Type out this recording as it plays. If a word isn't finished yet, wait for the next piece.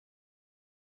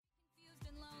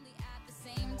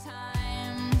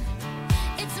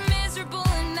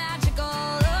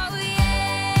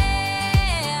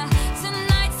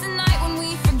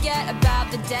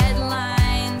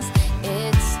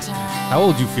How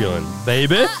old you feeling,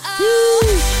 baby? I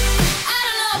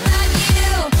don't know about you,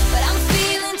 but I'm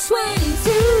feeling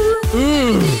 22.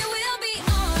 You will be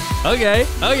alright.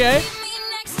 Okay.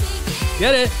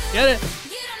 Get it.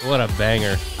 What a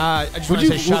banger. I just want to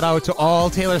say shout out to all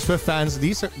Taylor Swift fans.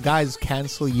 These guys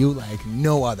cancel you like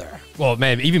no other. Well,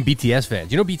 man, even BTS fans.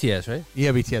 You know BTS, right?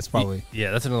 Yeah, BTS probably.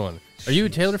 Yeah, that's another one. Are you a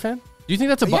Taylor fan? Do you think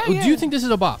that's a bop? Yeah. Do you think this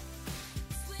is a bop?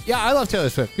 Yeah, I love Taylor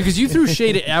Swift. Because you threw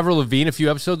shade at Avril Lavigne a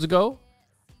few episodes ago.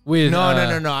 With No.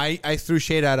 I threw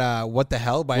shade at What the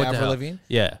Hell by Avril Lavigne.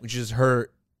 Yeah. Which is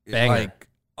her Banger. like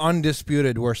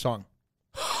undisputed worst song.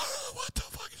 What the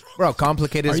fuck is wrong? Bro,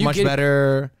 Complicated Are is you much kidding?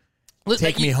 better. Like,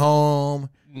 Take Me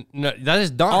Home. No, that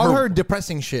is not All her. her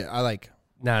depressing shit I like.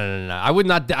 No. I would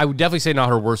definitely say not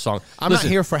her worst song. I'm not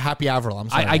here for Happy Avril. I'm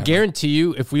sorry. I guarantee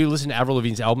you, if we listen to Avril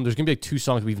Lavigne's album, there's gonna be like 2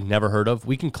 songs we've never heard of.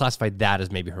 We can classify that as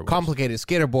maybe her worst. Complicated,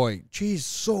 Skater Boy. Jeez,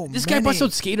 so This many. guy busts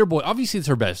out Skater Boy. Obviously, it's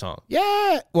her best song.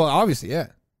 Yeah. Well, obviously, yeah.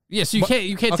 Yeah, so you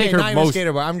can't Okay, take her not even most.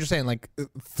 Skater Boy. I'm just saying, like,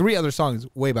 3 other songs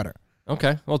way better.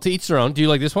 Okay, well, to each their own. Do you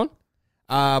like this one?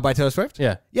 By Taylor Swift?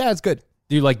 Yeah. Yeah, it's good.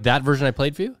 Do you like that version I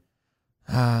played for you?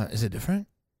 Is it different?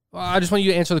 Well, I just want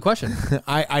you to answer the question.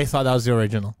 I thought that was the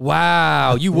original.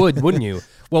 Wow, you would, wouldn't you?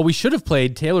 Well, we should have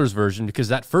played Taylor's version because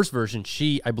that first version,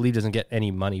 she, I believe, doesn't get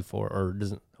any money for or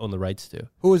doesn't own the rights to.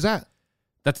 Who was that?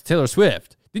 That's Taylor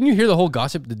Swift. Didn't you hear the whole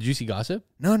gossip, the juicy gossip?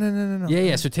 No.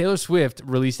 Yeah. So Taylor Swift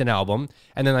released an album,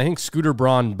 and then I think Scooter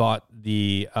Braun bought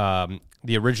the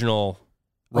original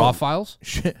raw files,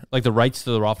 Shit. like the rights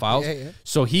to the raw files. Yeah.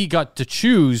 So he got to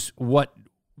choose what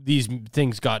these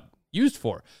things got used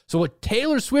for. So what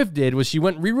Taylor Swift did was she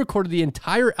went and re-recorded the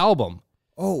entire album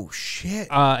Oh, shit.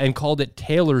 and called it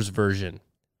Taylor's version.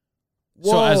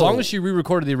 Whoa. So as long as she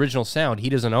re-recorded the original sound, he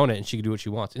doesn't own it, and she can do what she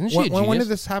wants. Isn't she a genius? when did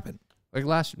this happen? Like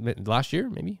last year,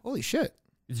 maybe? Holy shit.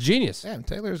 It's genius. Damn,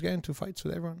 Taylor's getting into fights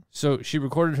with everyone. So she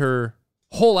recorded her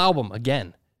whole album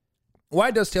again.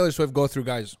 Why does Taylor Swift go through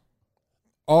guys?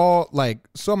 All, like,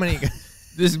 so many...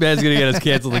 This man's going to get us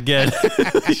canceled again.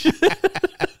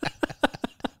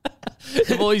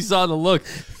 If only you saw the look.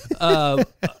 Well,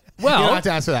 You don't have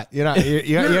to answer that.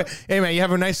 Hey, man, you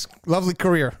have a nice, lovely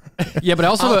career. yeah, but I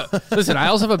also I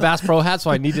also have a Bass Pro hat,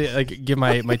 so I need to like give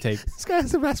my take. This guy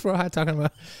has a Bass Pro hat talking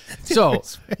about... So,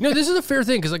 this is a fair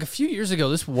thing because like a few years ago,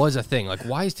 this was a thing. Like,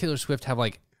 why does Taylor Swift have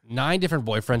like 9 different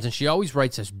boyfriends, and she always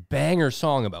writes this banger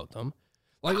song about them?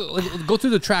 Like go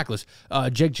through the track list.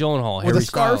 Jake Gyllenhaal, With Harry a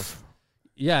scarf? Styles.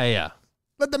 Yeah.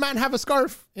 Let the man have a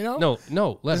scarf, you know?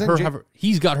 No. Let Isn't her Jake- have her.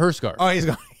 He's got her scarf. Oh, he's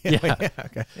going... Yeah.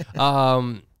 Okay.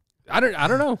 I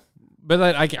don't know,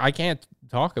 but I can't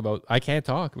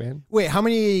talk, man. Wait, how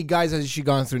many guys has she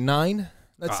gone through? 9?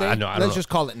 Let's say. I don't Let's know. just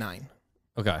call it 9.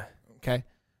 Okay. Okay.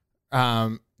 That's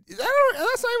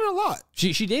not even a lot.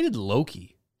 She dated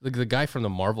Loki, the guy from the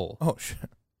Marvel. Oh shit.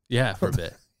 Yeah, for a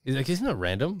bit. Isn't it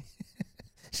random?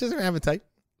 She doesn't have a type.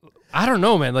 I don't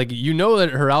know, man. Like, that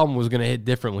her album was gonna hit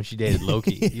different when she dated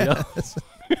Loki. You know?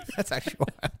 That's actually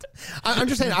wild. I'm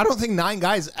just saying. I don't think 9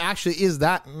 guys actually is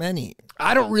that many.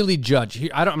 I don't really judge.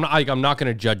 I'm not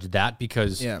gonna judge that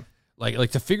because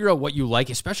like to figure out what you like,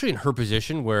 especially in her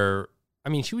position where I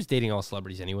mean she was dating all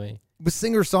celebrities anyway. But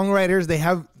singer songwriters, they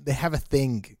have a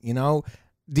thing. You know.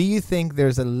 Do you think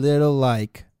there's a little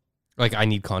like I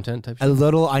need content type? a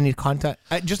little? I need content.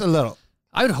 Just a little.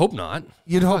 I would hope not.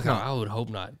 You'd hope not. I would hope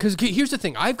not. Because here's the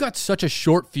thing: I've got such a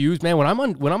short fuse, man. When I'm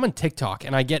on TikTok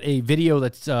and I get a video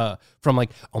that's from like,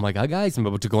 oh my god, guys, I'm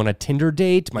about to go on a Tinder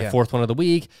date, my 4th one of the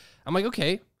week. I'm like,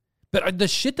 okay, but the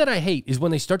shit that I hate is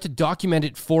when they start to document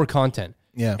it for content.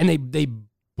 Yeah. And they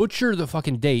butcher the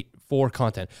fucking date for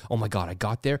content. Oh my god, I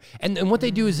got there, and what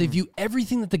they do is they view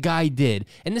everything that the guy did,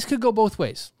 and this could go both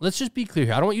ways. Let's just be clear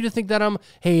here. I don't want you to think that I'm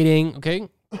hating, okay?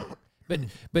 But.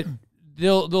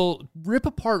 They'll rip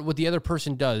apart what the other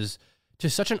person does to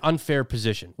such an unfair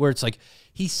position where it's like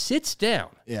he sits down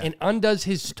and undoes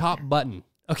his top button.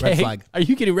 Okay, Red flag. Are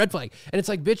you kidding? Red flag. And it's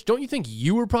like, bitch, don't you think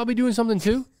you were probably doing something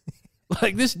too?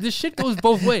 Like this shit goes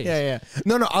both ways. Yeah.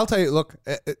 No. I'll tell you. Look,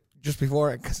 just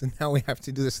before, because now we have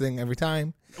to do this thing every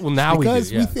time. Well, now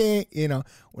because we do. Yeah. we think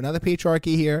we're not the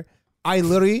patriarchy here. I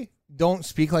literally don't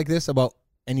speak like this about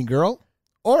any girl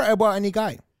or about any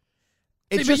guy.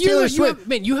 It's just Taylor Swift.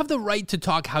 You have the right to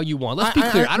talk how you want. Let's be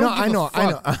clear. I don't give a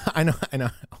fuck. I know.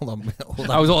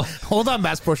 Hold on,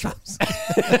 Bass Pro Shops.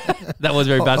 That was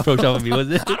very Bass Pro Shop of me,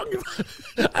 wasn't it? I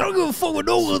don't give a fuck with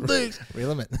no little things.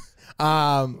 Reel them in.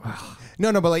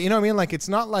 No, but like, you know what I mean? Like, it's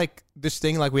not like this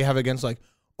thing like we have against like,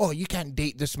 oh, you can't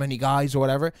date this many guys or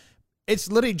whatever. It's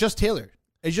literally just Taylor.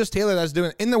 It's just Taylor that's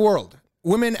doing it in the world.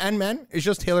 Women and men, it's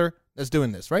just Taylor that's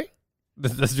doing this, right?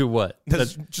 Let's do what?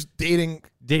 That's just dating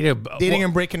Dating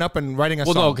and breaking up and writing a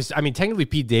Well, song. no, because I mean, technically,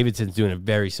 Pete Davidson's doing a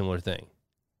very similar thing.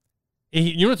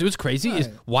 You know what's crazy is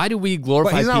why do we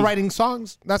glorify? But he's not Pete? writing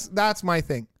songs. That's my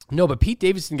thing. No, but Pete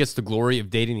Davidson gets the glory of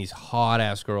dating these hot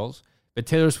ass girls, but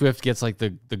Taylor Swift gets like the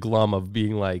glum of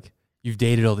being like, you've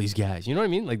dated all these guys. You know what I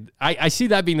mean? Like I see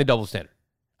that being the double standard.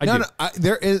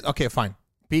 There is okay, fine.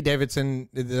 Pete Davidson,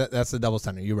 that's the double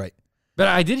standard. You're right. But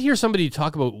I did hear somebody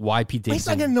talk about why Pete But he's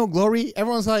not Davidson. getting no glory.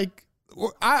 Everyone's like,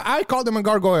 I called him a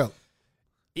gargoyle.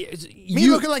 Me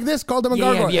looking like this called him a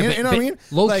gargoyle. Yeah, you know what I mean?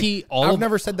 Low Like, key, I've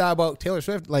never said that about Taylor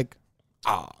Swift. Like,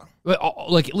 But,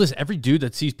 like, listen, every dude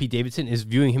that sees Pete Davidson is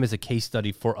viewing him as a case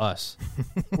study for us.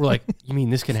 We're like, you mean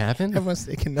this can happen? everyone's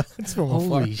taking notes from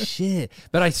afar. Holy shit.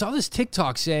 But I saw this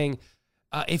TikTok saying,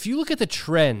 if you look at the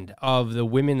trend of the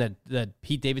women that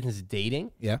Pete Davidson's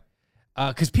dating, Yeah.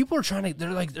 because people are trying to,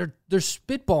 they're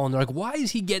spitballing. They're like, why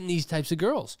is he getting these types of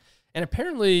girls? And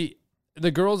apparently,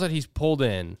 the girls that he's pulled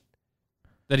in,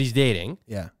 that he's dating,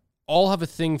 Yeah. all have a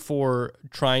thing for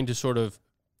trying to sort of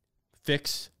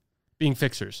being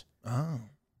fixers. Oh.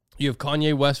 You have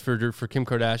Kanye West for Kim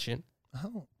Kardashian.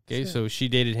 Oh. Okay, shit. so she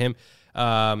dated him.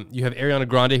 You have Ariana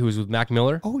Grande, who was with Mac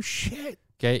Miller. Oh, shit.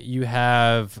 Okay, you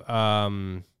have.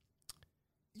 Yo.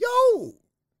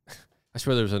 I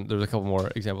swear there was a couple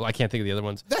more examples. I can't think of the other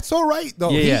ones. That's all right, though.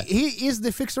 Yeah, He is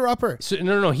the fixer-upper. So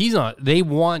no, he's not. They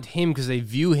want him because they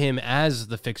view him as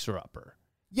the fixer-upper.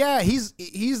 Yeah, he's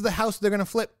the house they're going to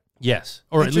flip. Yes,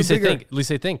 or at It's least a they bigger- think. At least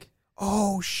they think.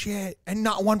 Oh, shit. And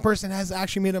not one person has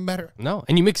actually made him better. No,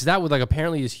 and you mix that with like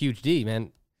apparently his huge D,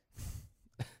 man.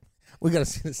 We got to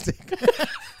see this dick.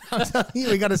 I'm telling you,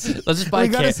 we got to see. Let's just buy. We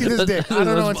got to see this dick. I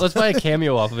don't know. Let's buy a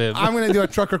cameo off of him. I'm going to do a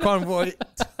trucker convoy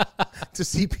to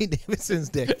see Pete Davidson's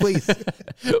dick, please.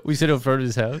 We sit in front of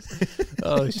his house.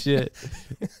 Oh shit.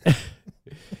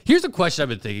 Here's a question I've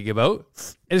been thinking about.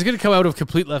 And it's going to come out of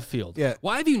complete left field. Yeah.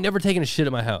 Why have you never taken a shit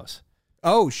at my house?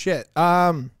 Oh, shit.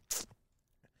 Man,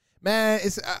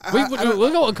 it's... Wait,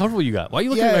 look how uncomfortable you got. Why are you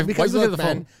looking at my because why are you look, looking at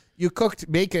the man, phone? you cooked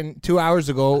bacon 2 hours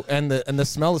ago, and the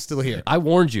smell is still here. I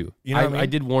warned you. You know what I mean? I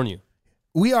did warn you.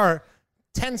 We are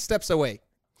 10 steps away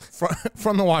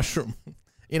from the washroom.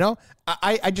 You know,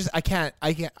 I can't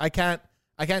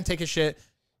take a shit.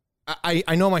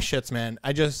 I know my shits, man.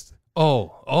 I just...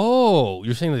 Oh,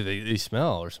 you're saying that they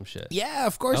smell or some shit. Yeah,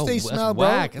 of course Oh, they that's smell, bro.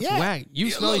 whack. That's yeah. whack. You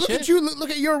Yeah, smell look shit? at you. Look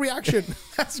at your reaction.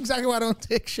 That's exactly why I don't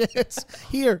take shits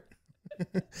here.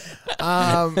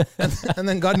 And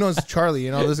then God knows Charlie,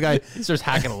 you know, this guy He starts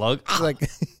hacking a lug. is like,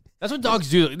 That's what dogs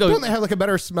do. No, don't they have like a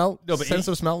better smell, no, but sense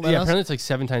of smell than yeah, us? apparently it's like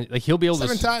 7 times. Like he'll be able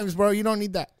 7 to. times, bro. You don't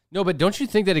need that. No, but don't you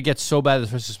think that it gets so bad that it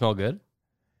starts to smell good?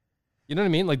 You know what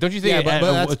I mean? Like, don't you think? Yeah, but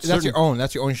at a that's certain- your own.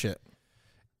 That's your own shit.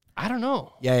 I don't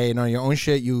know. Yeah, you know, your own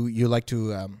shit. You like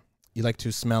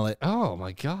to smell it. Oh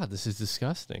my god, this is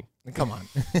disgusting. Come on.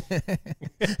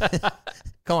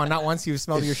 Come on, not once you've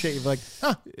smelled your shit, you're like,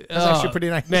 huh, that's actually pretty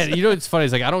nice. Man, you know what's funny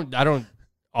is like I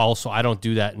don't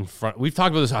do that in front. We've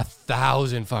talked about this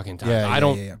 1,000 fucking times. Yeah, I yeah,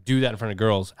 don't yeah. do that in front of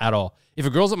girls at all. If a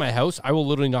girl's at my house, I will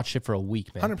literally not shit for a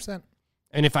week, man. 100%.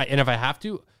 And if I have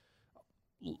to,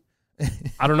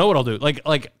 I don't know what I'll do. Like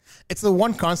It's the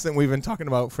one constant we've been talking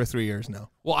about for 3 years now.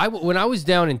 well, when I was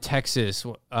down in Texas,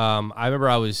 I remember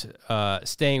I was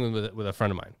staying with a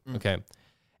friend of mine. Okay,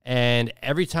 and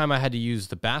every time I had to use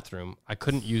the bathroom, I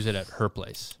couldn't use it at her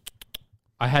place.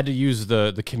 I had to use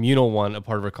the communal one, a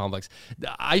part of her complex.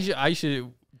 I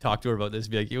should talk to her about this.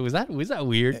 Be like, yo, was that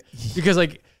weird? Because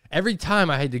like every time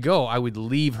I had to go, I would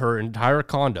leave her entire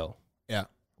condo, Yeah.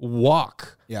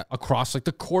 walk Yeah. across like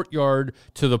the courtyard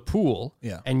to the pool,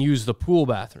 Yeah. and use the pool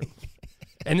bathroom.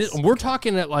 And we're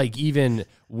talking at like even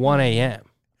 1 a.m.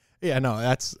 Yeah, no,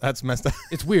 that's messed up.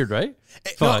 It's weird, right?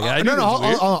 Fuck, I no, knew it was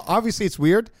weird. obviously it's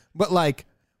weird, but like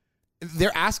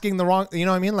they're asking the wrong, you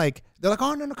know what I mean? Like they're like,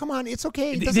 oh no, come on, it's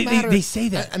okay, it doesn't matter. They say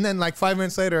that. And then like 5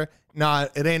 minutes later, nah,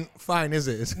 it ain't fine, is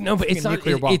it? It's No, but it's fucking not.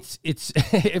 nuclear bomb.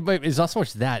 It's not so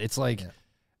much that. It's like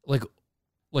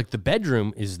the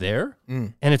bedroom is there,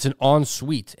 and it's an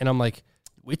ensuite, and I'm like,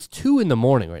 it's 2 a.m.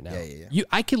 right now. Yeah.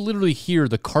 I can literally hear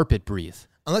the carpet breathe.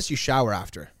 Unless you shower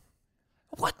after.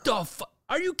 What the fuck?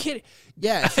 Are you kidding?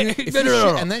 Yeah, if you, if No, you no, no,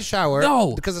 shit no. and then shower,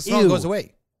 No. because the smell Ew. goes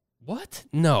away. What?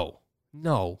 No.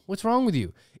 What's wrong with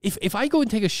you? If I go and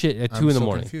take a shit at 2 I'm in the so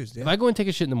morning, confused, yeah. if I go and take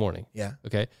a shit in the morning, Yeah,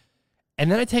 okay,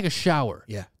 and then I take a shower,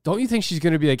 yeah. don't you think she's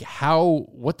gonna be like,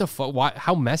 what the fuck? Why?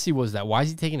 How messy was that? Why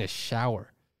is he taking a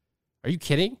shower? Are you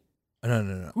kidding?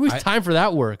 No. Who has time for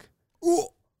that work? Ooh,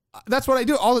 That's what I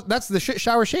do. That's the shit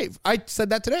shower shave. I said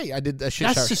that today. I did a shit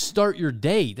shower. That's to start your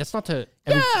day. That's not to.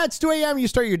 Yeah, it's 2 a.m. You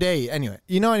start your day anyway.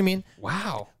 You know what I mean?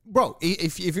 Wow. Bro,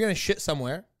 if you're gonna shit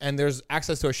somewhere and there's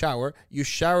access to a shower, you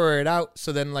shower it out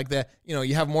so then like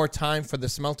you have more time for the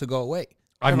smell to go away.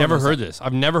 I've never heard this.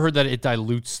 I've never heard that it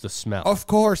dilutes the smell. Of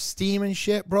course, steam and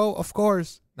shit, bro. Of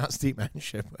course, not steam and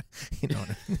shit, but you know. What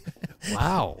I mean.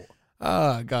 Wow.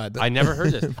 Oh God, I never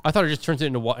heard this. I thought it just turns it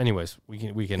into what? Anyways, we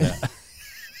can. we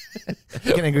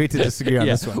can agree to disagree on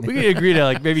this one. We can agree to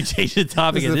like maybe change the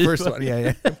topic. This is the first one.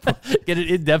 Yeah. Get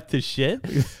it in depth to shit.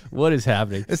 What is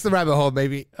happening? It's the rabbit hole,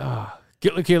 baby.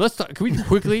 Okay, let's talk. Can we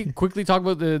quickly talk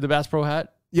about the Bass Pro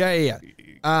hat? Yeah.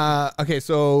 Okay,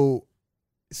 so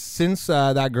since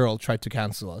that girl tried to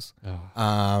cancel us,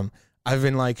 I've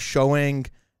been like showing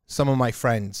some of my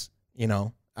friends,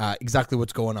 exactly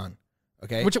what's going on.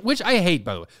 Okay, which I hate,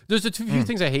 by the way. There's a few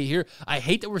things I hate here. I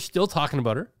hate that we're still talking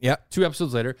about her. Yeah, 2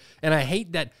 episodes later, and I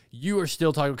hate that you are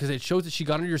still talking because it shows that she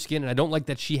got under your skin, and I don't like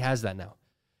that she has that now.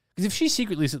 Because if she's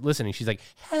secretly listening, she's like,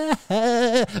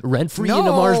 rent free in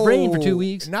the Mars brain for 2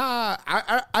 weeks. Nah,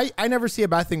 I never see a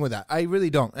bad thing with that. I really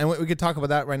don't. And we could talk about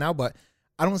that right now, but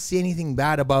I don't see anything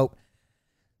bad about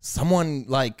someone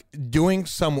like doing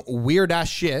some weird ass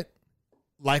shit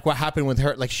like what happened with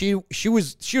her. Like she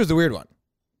was the weird one.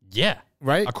 Yeah.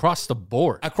 Right? Across the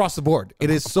board. It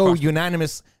is so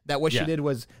unanimous that what she did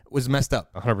was messed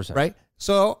up. 100%. Right?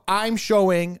 So I'm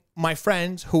showing my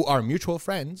friends who are mutual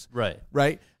friends.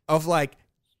 Right. Of like,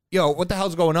 yo, what the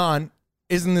hell's going on?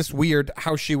 Isn't this weird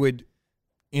how she would,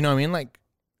 you know what I mean? Like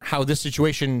how this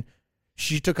situation,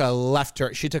 she took a left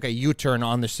turn, she took a U-turn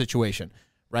on this situation,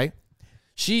 right?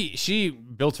 She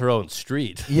built her own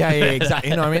street. Yeah,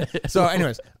 exactly. You know what I mean? So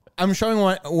anyways, I'm showing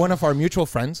one of our mutual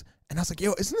friends, and I was like,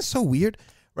 yo, isn't this so weird?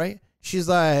 Right? She's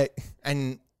like,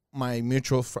 and our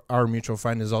mutual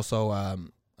friend is also,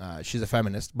 she's a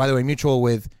feminist. By the way, mutual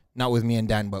with, not with me and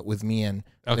Dan, but with me and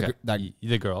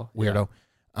the girl. Weirdo.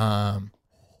 Yeah.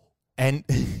 And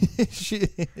she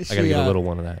I gotta get a little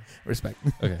one of that. Respect.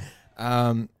 Okay.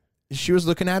 She was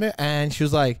looking at it and she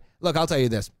was like, look, I'll tell you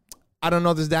this. I don't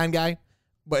know this Dan guy,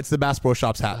 but it's the Bass Pro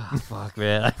Shop's hat. Oh, fuck,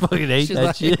 man. I fucking hate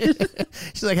that shit.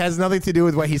 She's like, has nothing to do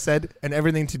with what he said and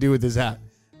everything to do with his hat.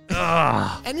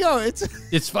 And yo, it's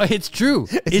true.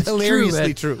 It's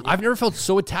hilariously true. I've never felt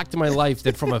so attacked in my life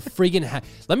that from a friggin' hat.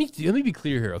 Let me be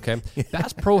clear here, okay?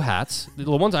 Bass Pro hats,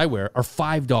 the ones I wear, are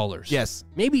 $5. Yes,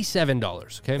 maybe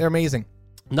 $7. Okay, they're amazing.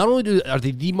 Not only are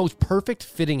they the most perfect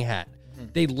fitting hat,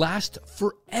 they last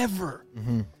forever.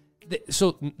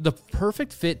 So the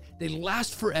perfect fit, they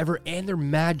last forever, and they're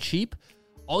mad cheap.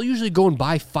 I'll usually go and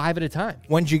buy 5 at a time.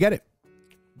 When did you get it?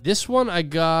 This one I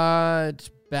got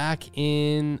back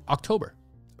in October.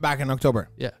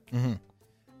 Yeah.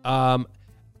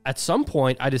 At some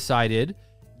point, I decided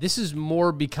this is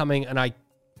more becoming not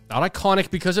iconic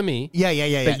because of me. Yeah.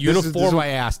 Uniform, this is why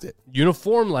I asked it.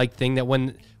 Uniform-like thing that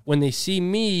when they see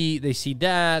me, they see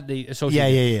that, they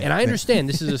associate. Yeah. And I understand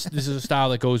this is a style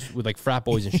that goes with like frat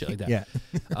boys and shit like that. Yeah.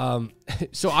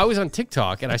 So I was on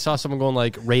TikTok and I saw someone going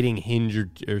like rating Hinge or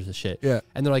the shit. Yeah.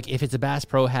 And they're like, if it's a Bass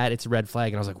Pro hat, it's a red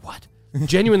flag. And I was like, what?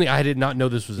 Genuinely, I did not know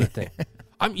this was a thing.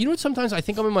 You know what? Sometimes I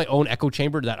think I'm in my own echo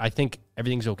chamber that I think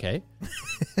everything's okay.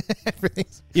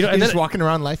 Everything's, and you're just then, walking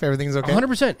around life, everything's okay.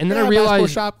 100%. And then I realized, Bass Pro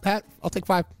Shop hat, I'll take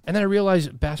 5. And then I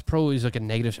realized Bass Pro is like a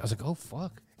negative. I was like, oh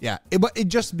fuck. Yeah, but it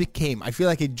just became. I feel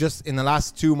like it just in the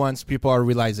last 2 months, people are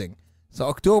realizing. So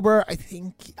October, I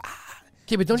think.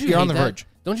 Okay, but don't you you're hate on the that? verge?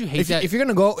 Don't you hate that? If you're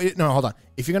gonna go, hold on.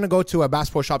 If you're gonna go to a Bass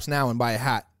Pro Shops now and buy a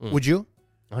hat, would you?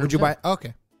 100%. Would you buy?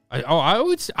 Okay. I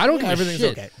would. I don't give a everything's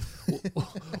shit. Okay.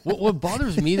 What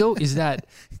bothers me though is that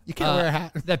you can't wear a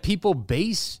hat. That people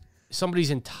base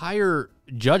somebody's entire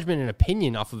judgment and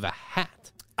opinion off of a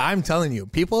hat. I'm telling you,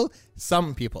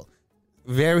 some people,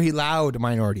 very loud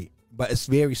minority, but it's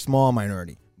very small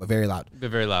minority, but very loud. They're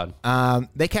very loud.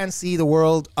 They can't see the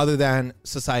world other than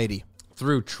society.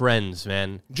 Through trends,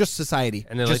 man. Just society.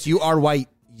 And just like, you are white.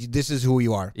 This is who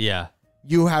you are. Yeah.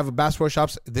 You have Bass Pro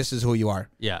Shops. This is who you are.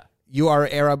 Yeah. You are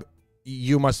Arab.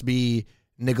 You must be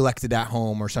neglected at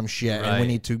home or some shit, and we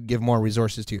need to give more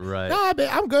resources to you. Right. Nah, but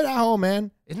I'm good at home, man.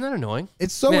 Isn't that annoying?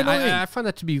 It's so annoying. I find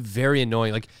that to be very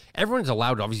annoying. Like, everyone's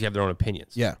allowed to obviously have their own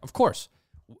opinions. Yeah. Of course.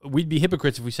 We'd be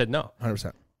hypocrites if we said no.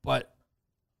 100%. But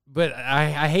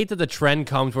I hate that the trend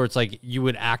comes where it's like you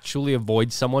would actually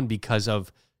avoid someone because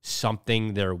of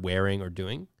something they're wearing or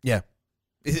doing. Yeah.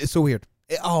 It's so weird.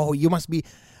 You must be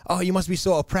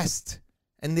so oppressed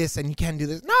and this, and you can't do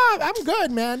this. No, I'm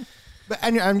good, man. But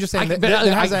I'm just saying that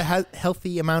has a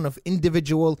healthy amount of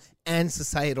individual and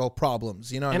societal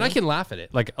problems. You know, and I can laugh at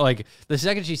it. Like the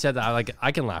second she said that,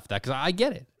 I can laugh at that because I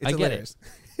get it. It's I get hilarious.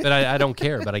 it. But I don't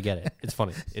care. But I get it. It's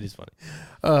funny. It is funny.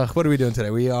 What are we doing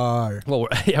today?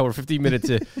 We're 15 minutes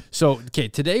in. So okay,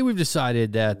 today we've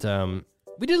decided that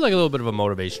we did like a little bit of a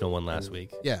motivational one last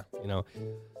week. Yeah. You know,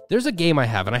 there's a game I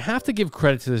have, and I have to give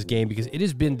credit to this game because it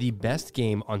has been the best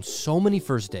game on so many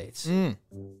first dates.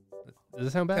 Does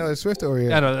that sound bad? Taylor Swift over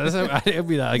here. I know. It'd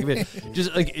be that. Like,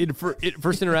 just like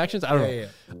first interactions. I don't know.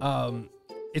 Yeah.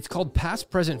 It's called Past,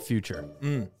 Present, Future.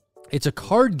 It's a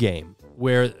card game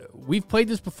where we've played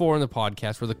this before on the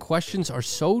podcast, where the questions are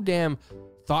so damn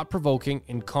thought-provoking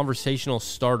and conversational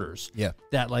starters. Yeah.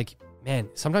 That like, man,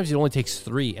 sometimes it only takes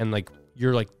 3, and like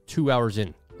you're like 2 hours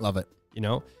in. Love it. You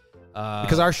know.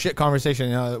 Because our shit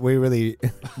conversation, we really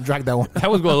dragged that one. That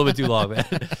was going a little bit too long, man.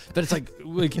 But it's like,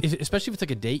 especially if it's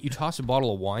like a date, you toss a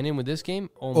bottle of wine in with this game.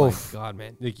 Oh my God,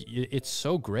 man. Like, it's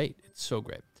so great. It's so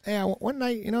great. Hey, one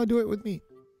night, do it with me.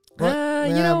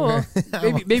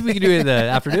 Maybe we can do it in the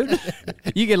afternoon.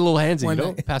 You get a little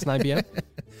handsy, past 9 p.m.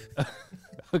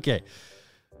 Okay.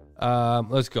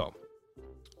 Let's go.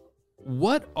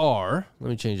 Let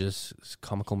me change this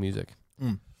comical music.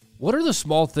 What are the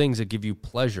small things that give you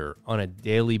pleasure on a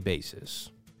daily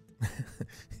basis?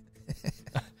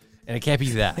 And it can't be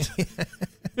that.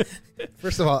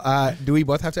 First of all, do we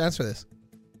both have to answer this?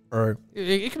 Or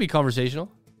it could be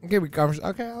conversational. Okay,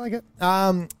 okay, I like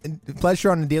it.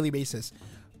 Pleasure on a daily basis.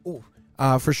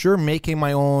 For sure, making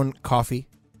my own coffee.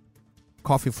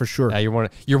 Coffee for sure. Yeah,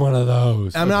 you're one of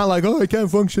those. I'm not like, I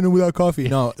can't function without coffee.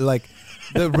 No, like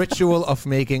the ritual of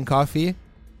making coffee.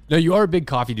 No, you are a big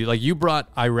coffee dude. Like you brought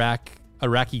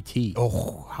Iraqi tea.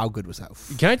 Oh, how good was that?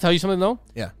 Can I tell you something though?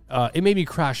 Yeah. It made me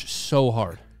crash so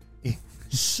hard.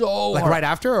 So like hard. right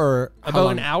after or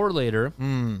about an hour later,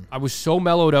 I was so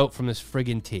mellowed out from this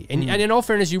friggin' tea. And in all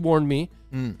fairness, you warned me,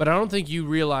 but I don't think you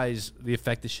realize the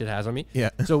effect this shit has on me.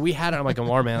 Yeah. So we had it. I'm like,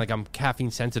 man, like I'm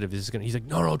caffeine sensitive. He's like,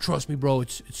 no, trust me, bro.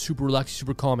 It's super relaxing,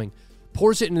 super calming.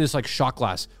 Pours it into this like shot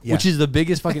glass, which is the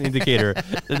biggest fucking indicator.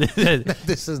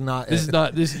 This is not.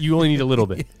 You only need a little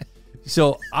bit.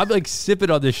 So I'm like sipping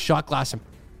on this shot glass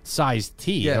sized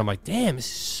tea, and I'm like, damn, this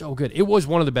is so good. It was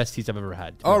one of the best teas I've ever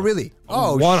had. Oh, really?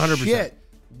 Oh, 100%. Shit.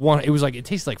 It was like, it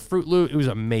tastes like Fruit Loop. It was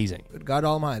amazing. Good God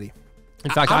Almighty.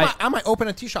 In fact, I might open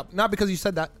a tea shop, not because you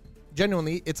said that.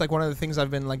 Genuinely, it's like one of the things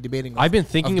I've been like debating. I've been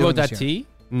thinking about that tea.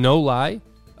 No lie.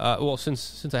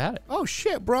 Since I had it. Oh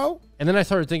shit, bro. And then I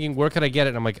started thinking, where could I get it?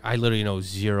 And I'm like, I literally know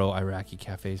 0 Iraqi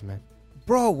cafes, man.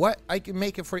 Bro, what? I can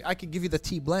make it for you. I could give you the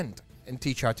tea blend and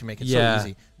teach you how to make it so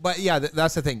easy. But yeah,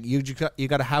 that's the thing. You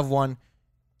got to have one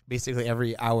basically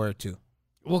every hour or two.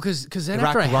 Well, because then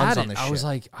after I had it, I was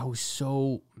like, I was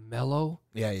so mellow.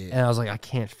 Yeah. And I was like, I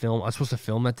can't film. I was supposed to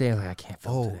film that day. I was like, I can't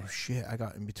film today. Oh shit, I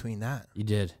got in between that. You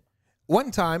did. One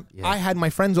time, I had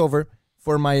my friends over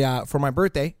for my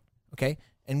birthday. Okay.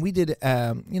 And we did,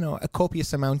 a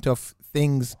copious amount of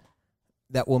things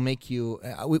that will make you.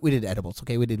 We did edibles,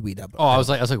 okay? We did weed edibles. Oh, I was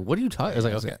like, what are you talking? I was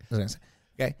like, okay, I was gonna say,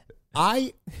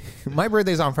 okay. My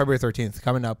birthday's on February 13th,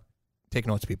 coming up. Take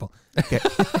notes, people. Okay.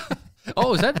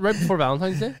 Oh, is that right before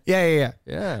Valentine's Day?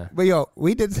 Yeah. But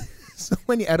we did so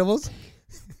many edibles.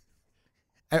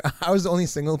 I was the only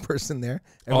single person there.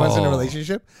 Everyone's in a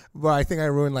relationship, but I think I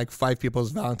ruined like 5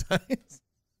 people's Valentines.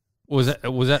 Was that?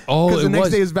 Oh, because the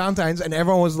next day is Valentine's, and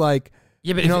everyone was like,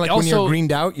 yeah, but like when you're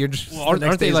greened out, you're just the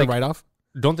next day is a write off.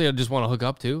 Don't they just want to hook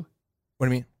up too? What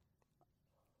do you mean?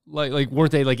 Like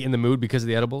weren't they like in the mood because of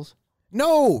the edibles?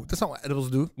 No, that's not what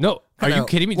edibles do. No, are you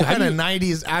kidding me? What kind of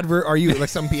 90s advert are you? Like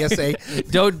some PSA?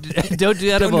 Don't do edibles. Don't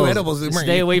do edibles.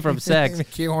 Stay away from sex.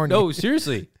 No,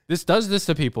 seriously, this does this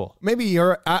to people. Maybe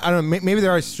I don't know. Maybe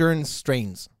there are certain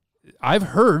strains. I've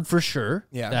heard for sure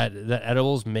that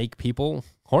edibles make people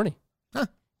horny. Huh.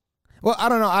 Well, I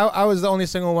don't know. I was the only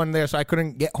single one there, so I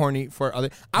couldn't get horny for other.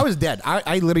 I was dead.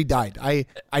 I literally died.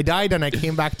 I died and I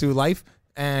came back to life,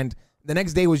 and the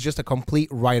next day was just a complete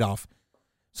write-off.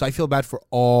 So I feel bad for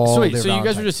all. So wait, so you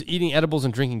guys were just eating edibles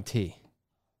and drinking tea?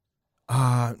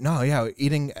 No, yeah,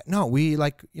 eating. No, we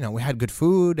we had good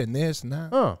food and this and that.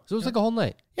 Oh, so it was like a whole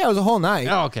night. Yeah, it was a whole night.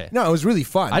 Oh, okay. No, it was really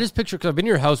fun. I just picture because I've been to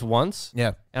your house once.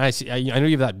 Yeah, and I know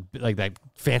you have that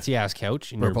fancy ass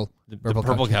couch, purple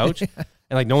couch, and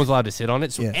like no one's allowed to sit on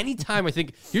it. So anytime I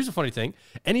think, here's a funny thing.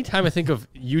 Anytime I think of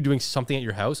you doing something at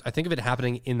your house, I think of it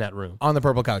happening in that room on the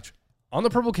purple couch,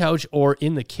 or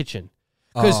in the kitchen.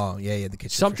 Oh yeah, the kitchen.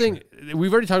 Something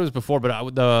we've already talked about this before,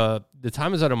 but the time I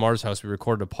was at Amar's house, we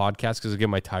recorded a podcast because I was getting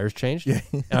my tires changed,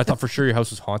 and I thought for sure your house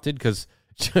was haunted because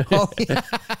Oh, yeah.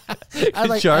 I was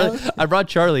like, Charlie, I brought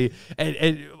Charlie,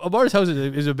 and Amar's house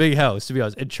is a big house, to be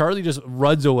honest. And Charlie just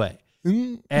runs away,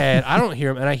 and I don't hear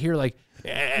him, and I hear like,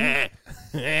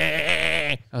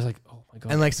 I was like, oh my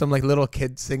god, and like some like little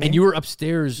kid singing. and you were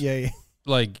upstairs, yeah.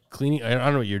 like cleaning. I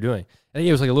don't know what you're doing. And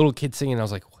it was like a little kid singing. And I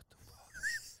was like, what the fuck?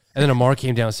 And then Amar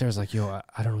came downstairs, like, yo, I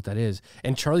don't know what that is.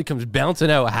 And Charlie comes bouncing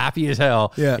out, happy as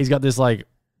hell. Yeah. He's got this like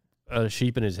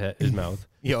sheep in his mouth.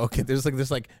 Yeah, okay. There's like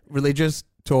this like religious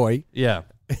toy. Yeah.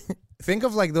 Think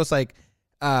of like those like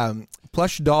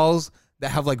plush dolls that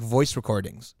have like voice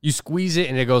recordings. You squeeze it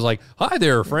and it goes like, hi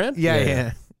there, friend.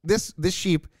 Yeah. This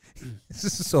sheep, this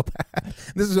is so bad.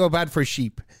 This is so bad for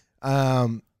sheep.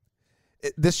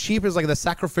 This sheep is like the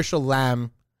sacrificial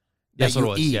lamb that That's what you it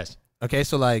was. eat. Yes. Okay,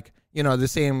 so like, you know, the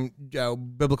same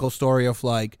biblical story of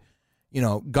like, you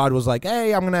know, God was like,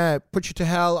 hey, I'm gonna put you to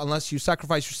hell unless you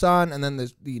sacrifice your son, and then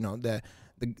there's, you know, the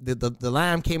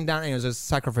lamb came down and it was a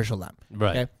sacrificial lamb.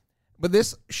 Right. Okay? But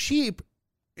this sheep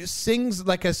sings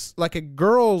like a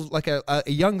girl, like a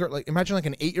younger, like imagine like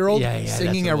an 8-year-old Yeah,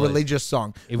 singing that's a what it was. religious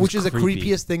song, It was which is creepy. the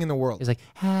creepiest thing in the world. It's like,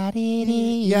 Yeah.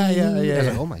 I was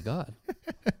like, oh my God.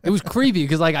 It was creepy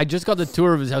because like I just got the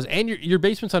tour of his house, and your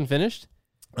basement's unfinished.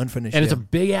 Unfinished. And it's a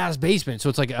big ass basement. So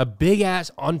it's like a big ass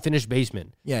unfinished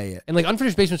basement. yeah. And like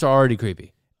unfinished basements are already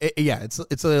creepy.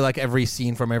 It's like every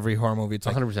scene from every horror movie. It's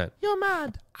like, 100%. you're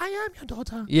mad. I am your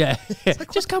daughter. Yeah.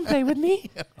 Just come play with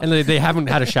me. And they haven't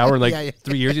had a shower in like Yeah.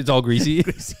 3 years. It's all greasy.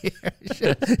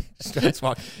 Starts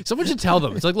walking. Someone should tell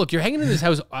them. It's like, look, you're hanging in this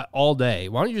house all day.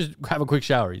 Why don't you just have a quick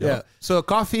shower? You know? Yeah. So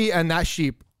coffee and that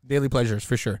sheep, daily pleasures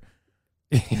for sure.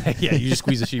 Yeah. You just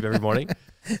squeeze the sheep every morning.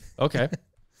 Okay.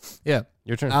 Yeah.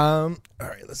 Your turn. All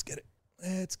right, let's get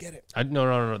it.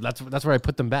 No. That's where I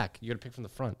put them back. You got to pick from the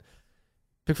front.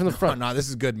 Pick from the front. No, this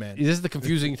is good, man. Is this the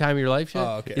confusing time of your life? Shit?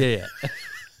 Oh, okay. Yeah.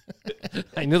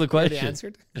 I knew the Already question.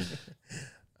 answered.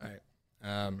 All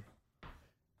right.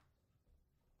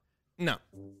 No.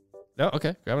 No.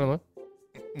 Okay. Grab another one.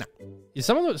 No. Yeah,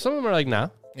 some of them are like, nah.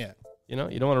 Yeah. You know,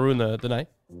 you don't want to ruin the night.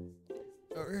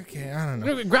 Okay, I don't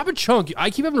know. No, grab a chunk. I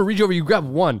keep having to reach over. You grab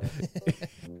one.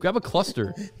 Grab a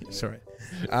cluster. Sorry.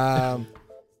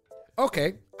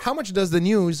 Okay. How much does the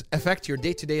news affect your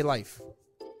day-to-day life?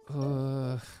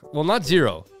 Well, not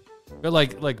zero, but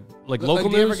like local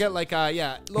do you ever news. get like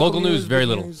Local news, very big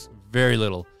little. news? Very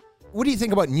little. What do you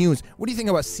think about news? What do you think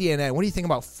about CNN? What do you think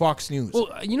about Fox News? Well,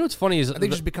 you know what's funny is Are they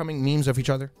just becoming memes of each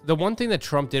other? the one thing that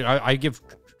Trump did.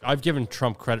 I've given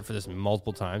Trump credit for this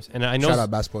multiple times, and I know. Shout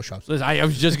out Bass Pro Shops. Listen, I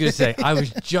was just gonna say.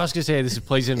 This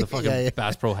plays into the fucking Yeah.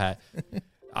 Bass Pro hat.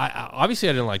 I obviously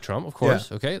I didn't like Trump, of course.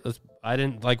 Yeah. Okay, I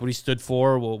didn't like what he stood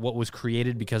for, what was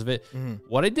created because of it. Mm-hmm.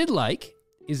 What I did like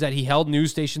is that he held news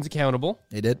stations accountable.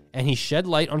 They did. And he shed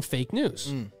light on fake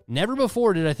news. Never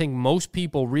before did I think most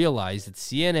people realize that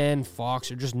CNN,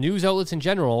 Fox, or just news outlets in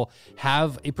general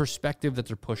have a perspective that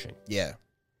they're pushing. Yeah.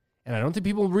 And I don't think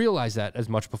people realize that as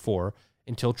much before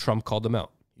until Trump called them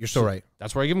out. You're so right.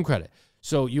 That's where I give him credit.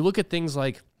 So you look at things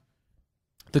like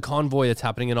the convoy that's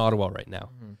happening in Ottawa right now.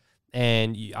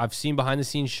 And I've seen behind the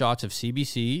scenes shots of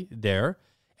CBC there,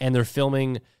 and they're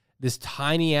filming this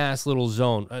tiny ass little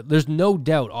zone. There's no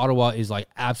doubt Ottawa is like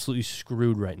absolutely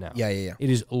screwed right now. Yeah. It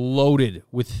is loaded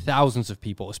with thousands of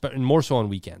people, and more so on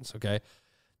weekends. Okay.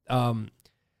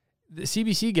 The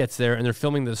CBC gets there and they're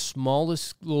filming the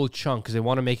smallest little chunk because they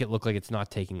want to make it look like it's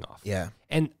not taking off. Yeah.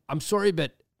 And I'm sorry,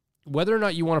 but whether or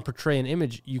not you want to portray an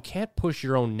image, you can't push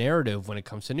your own narrative when it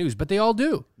comes to news, but they all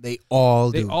do. They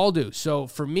all They do. all do. So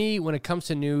for me, when it comes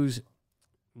to news,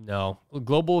 no.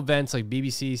 Global events like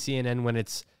BBC, CNN, when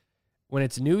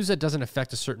it's news that doesn't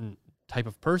affect a certain type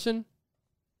of person,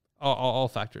 I'll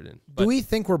factor it in. But Do we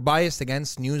think we're biased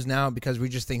against news now because we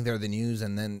just think they're the news,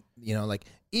 and then, you know, like,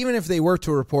 even if they were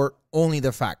to report only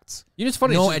the facts, you know, it's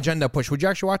funny. no it's just- agenda push, would you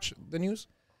actually watch the news?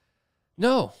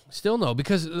 no, still no,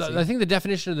 because I think the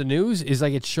definition of the news is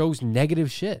like it shows negative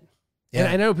shit. Yeah. And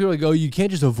I know people are like, oh, you can't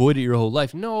just avoid it your whole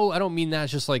life. No, I don't mean that.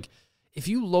 It's just like if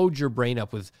you load your brain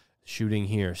up with shooting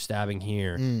here, stabbing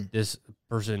here, this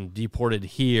person deported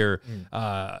here,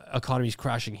 economy's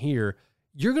crashing here,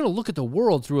 you're going to look at the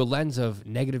world through a lens of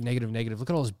negative. Look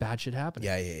at all this bad shit happening.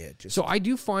 Yeah. Just So I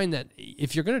do find that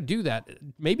if you're going to do that,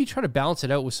 maybe try to balance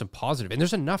it out with some positive. And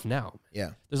there's enough now.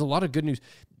 yeah. There's a lot of good news.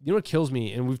 You know what kills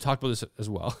me, and we've talked about this as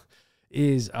well,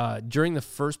 is during the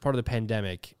first part of the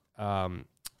pandemic,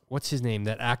 what's his name?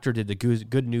 That actor did the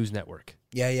Good News Network.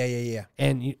 Yeah.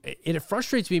 And it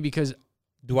frustrates me because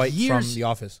Dwight years- from The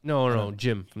Office. No,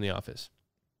 Jim from The Office.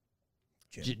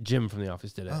 Jim. Jim from The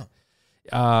Office did it.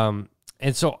 Oh.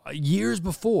 And so years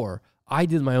before, I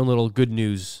did my own little good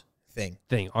news Thing.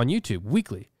 thing on YouTube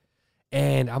weekly.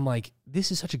 And I'm like,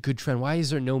 this is such a good trend. Why is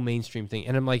there no mainstream thing?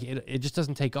 And I'm like, it just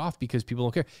doesn't take off because people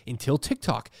don't care until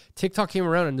TikTok. TikTok came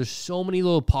around, and there's so many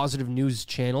little positive news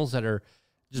channels that are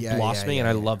just blossoming, and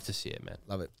I love to see it, man.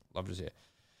 Love it. Love to see it.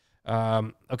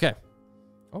 Okay.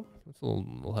 Oh, that's a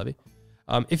little heavy.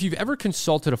 If you've ever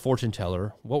consulted a fortune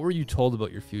teller, what were you told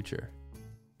about your future?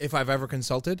 If I've ever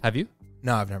consulted? Have you?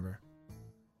 No, I've never.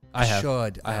 I have.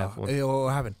 Should. I have. What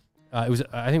happened? It was.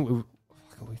 I think we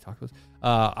talked about this.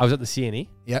 I was at the CNE.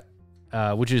 Yep.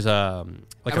 Which is I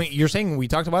mean, you're saying we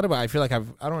talked about it, but I feel like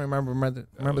I don't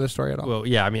remember the story at all. Well,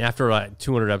 yeah. I mean, after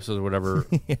 200 episodes or whatever,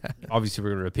 obviously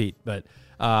we're gonna repeat. But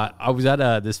I was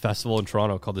at this festival in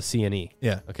Toronto called the CNE.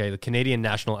 Yeah. Okay, the Canadian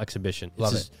National Exhibition.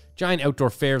 Love It's this giant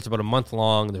outdoor fair. It's about a month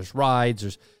long. There's rides.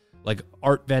 There's like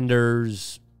art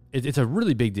vendors. It's a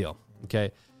really big deal.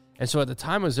 Okay, and so at the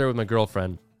time I was there with my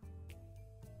girlfriend,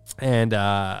 and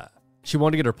she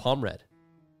wanted to get her palm read.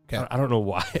 Okay. I don't know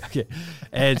why. Okay.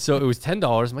 And so it was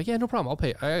 $10. I'm like, yeah, no problem. I'll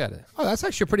pay. I got it. Oh, that's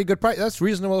actually a pretty good price. That's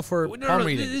reasonable for palm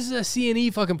reading. This is a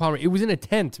CNE fucking palm reading. It was in a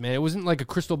tent, man. It wasn't like a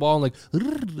crystal ball and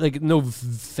like no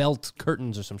felt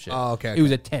curtains or some shit. Oh, okay. It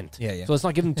was a tent. Yeah. So let's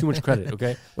not give them too much credit,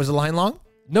 okay? Was the line long?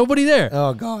 Nobody there.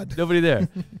 Oh, God. Nobody there.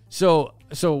 So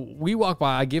we walk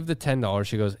by. I give the $10.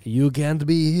 She goes, you can't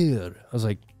be here. I was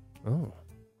like, oh.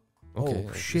 Okay.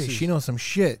 Oh, shit. She knows some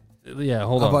shit. Yeah,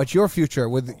 hold on. About your future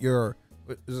with your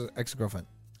ex-girlfriend.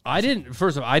 I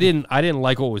didn't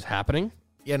like what was happening.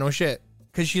 Yeah, no shit.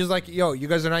 Because she's like, yo, you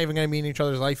guys are not even going to be in each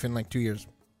other's life in like 2 years.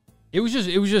 It was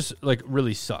just like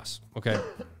really sus. Okay.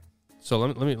 So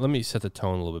let me set the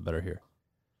tone a little bit better here.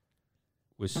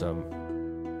 With some.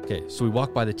 Okay, so we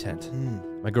walk by the tent.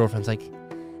 My girlfriend's like,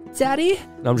 Daddy?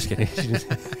 No, I'm just kidding. She just,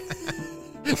 oh,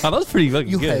 that was pretty fucking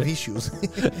you good. have issues.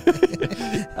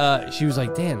 She was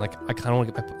like, Dan, like I kind of want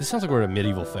to get my. This sounds like we're at a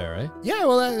medieval fair, right? Yeah,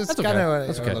 well, that's okay. kind of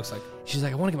That's what okay. it looks like. She's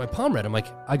like, I want to get my palm read. I'm like,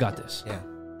 I got this. Yeah.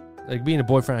 Like being a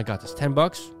boyfriend, I got this.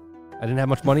 $10. I didn't have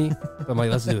much money. I'm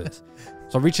like, let's do this.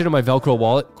 So I reach into my Velcro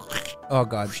wallet. Oh,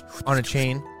 God. On a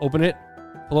chain. Open it.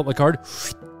 Pull up my card.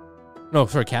 No,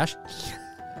 sorry, cash.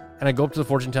 And I go up to the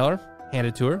fortune teller, hand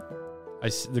it to her.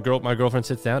 My girlfriend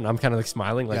sits down, and I'm kind of like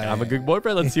smiling, like I'm a good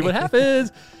boyfriend. Let's see what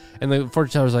happens. And the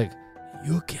fortune teller's like,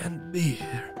 "You can't be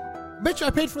here." Bitch, I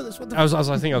paid for this. What the? I was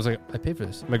like, I paid for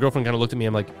this. My girlfriend kind of looked at me.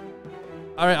 I'm like,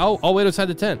 all right, I'll wait outside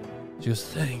the tent. She goes,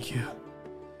 thank you.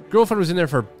 Girlfriend was in there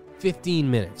for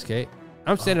 15 minutes. Okay,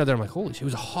 I'm standing out there. I'm like, holy shit, it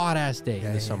was a hot ass day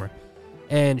in the summer.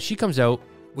 And she comes out.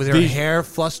 Was her hair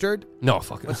flustered? No,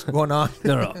 fuck it. What's going on?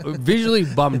 No. Visually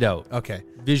bummed out. Okay.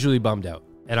 Visually bummed out.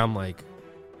 And I'm like,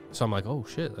 oh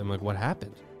shit. I'm like, what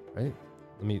happened? Right?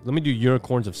 Let me do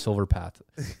Unicorns of Silver Path.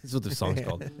 This is what the song's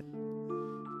called.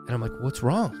 And I'm like, what's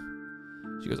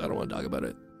wrong? She goes, I don't want to talk about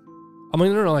it. I'm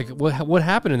like, no, like, what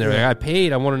happened in there? Like, I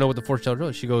paid. I want to know what the fortune teller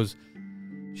does. She goes,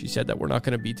 she said that we're not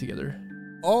going to be together.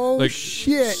 Oh, like,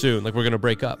 shit. Soon. Like, we're going to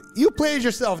break up. You played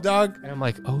yourself, dog. And I'm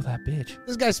like, oh, that bitch.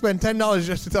 This guy spent $10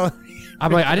 just to tell me.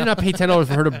 I'm like, I did not pay $10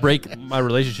 for her to break my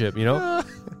relationship, you know?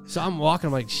 So I'm walking.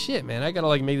 I'm like, shit, man, I got to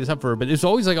like make this up for her. But it's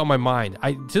always like on my mind.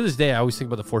 To this day, I always think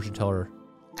about the fortune teller.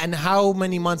 And how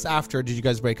many months after did you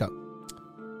guys break up?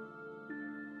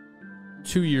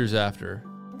 2 years after.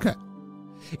 Okay.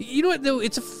 You know what though?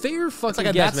 It's a fair fucking It's like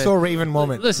a guess, That's So Raven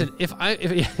moment. Listen, if I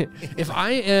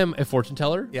am a fortune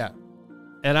teller, yeah,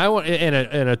 and I want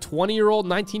and a 20-year-old,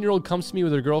 19-year-old comes to me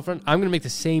with her girlfriend, I'm gonna make the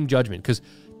same judgment because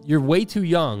you're way too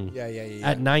young. Yeah.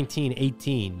 At 19,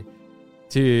 18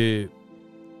 to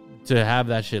have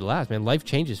that shit last, man. Life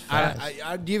changes fast.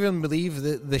 I do you even believe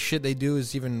that the shit they do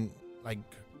is even like.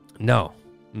 No,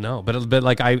 but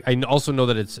like I also know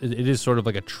that it is sort of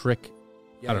like a trick.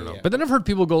 I don't know. But then I've heard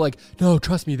people go like, "No,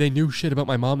 trust me, they knew shit about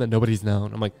my mom that nobody's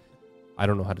known." I'm like, I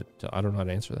don't know how to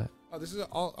answer that. Oh, this is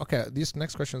all okay. These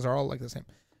next questions are all like the same.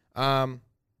 I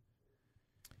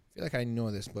feel like I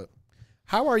know this, but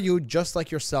how are you just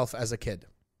like yourself as a kid?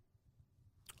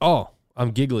 Oh, I'm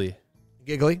giggly.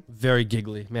 Giggly? Very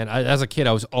giggly, man. As a kid,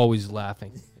 I was always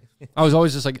laughing. I was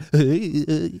always just like,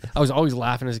 I was always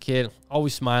laughing as a kid,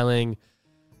 always smiling,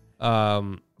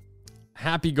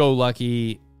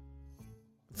 happy-go-lucky.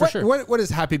 For sure. What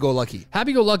is happy-go-lucky?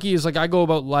 Happy-go-lucky is like I go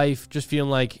about life just feeling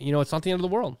like, it's not the end of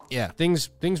the world. Yeah. Things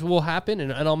will happen,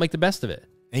 and I'll make the best of it.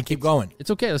 And keep going.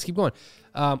 It's okay. Let's keep going.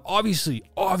 Obviously,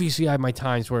 I have my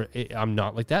times where I'm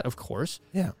not like that, of course.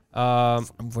 Yeah. I'm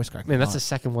voice cracking. Man, that's the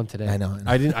second one today. I know.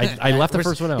 I left the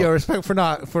first one out. Yeah, respect for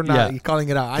not calling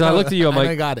it out. I looked at you. I'm like,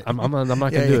 I got it. I'm not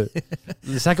going to do it.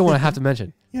 The second one I have to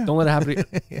mention. Yeah. Don't let it happen.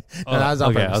 That was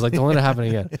on okay. purpose. I was like, don't let it happen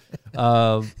again.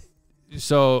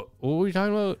 So what were we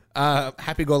talking about?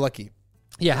 Happy-go-lucky.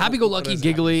 Yeah, happy-go-lucky,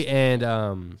 giggly,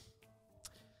 and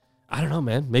I don't know,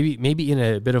 man. Maybe in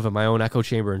a bit of my own echo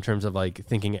chamber in terms of like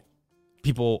thinking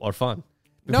people are fun.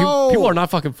 But No. people are not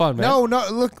fucking fun, man. No.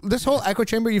 Look, this whole echo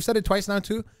chamber, you've said it twice now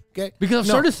too. Okay. Because I've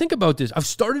started to think about this. I've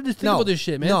started to think about this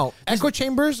shit, man. No. Echo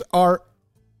chambers are.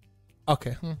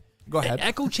 Okay. Go ahead.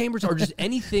 Echo chambers are just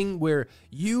anything where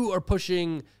you are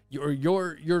pushing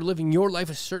you're living your life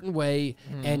a certain way,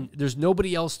 and there's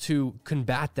nobody else to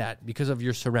combat that because of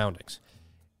your surroundings.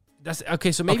 That's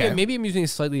okay. So maybe I'm using it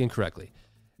slightly incorrectly.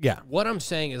 Yeah. What I'm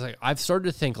saying is like I've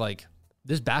started to think like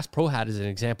this Bass Pro hat is an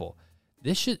example.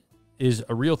 This shit is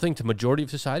a real thing to majority of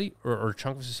society or a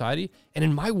chunk of society, and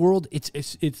in my world,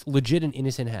 it's legit an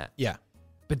innocent hat. Yeah.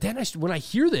 But then when I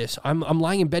hear this, I'm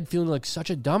lying in bed feeling like such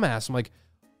a dumbass. I'm like,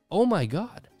 oh my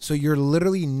God. So you're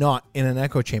literally not in an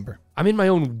echo chamber. I'm in my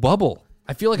own bubble.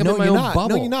 I feel like I'm in my own bubble.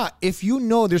 No, you're not. If you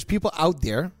know there's people out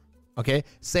there, okay,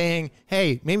 saying,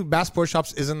 hey, maybe Bass Pro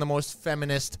Shops isn't the most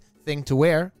feminist thing to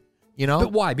wear, you know?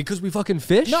 But why? Because we fucking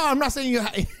fish? No, I'm not saying you...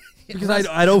 Because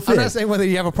I don't fish. I'm not saying whether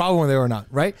you have a problem with it or not,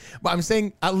 right? But I'm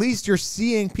saying at least you're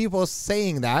seeing people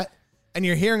saying that and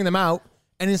you're hearing them out.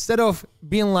 And instead of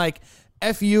being like,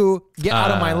 F you, get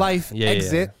out of my life,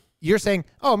 exit, you're saying,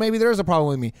 oh, maybe there is a problem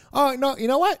with me. Oh, no, you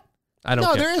know what? I don't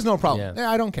care. There is no problem. Yeah,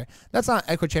 I don't care. That's not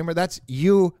echo chamber. That's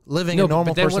you living a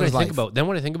normal then person's life. Then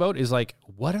what I think about is like,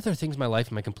 what other things in my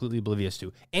life am I completely oblivious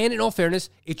to? And in all fairness,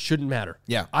 it shouldn't matter.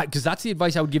 Yeah. Because that's the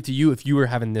advice I would give to you if you were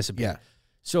having this opinion. Yeah.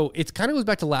 So it kind of goes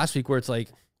back to last week where it's like,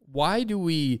 why do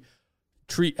we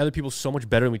treat other people so much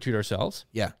better than we treat ourselves?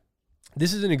 Yeah.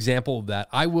 This is an example of that.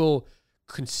 I will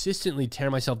consistently tear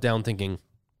myself down thinking,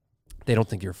 they don't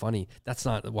think you're funny. That's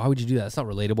not, why would you do that? That's not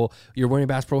relatable. You're wearing a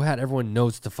Bass Pro hat. Everyone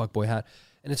knows it's a fuckboy hat.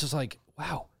 And it's just like,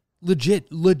 wow, legit.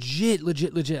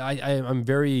 I'm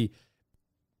very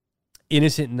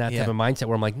innocent in that type of mindset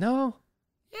where I'm like, no.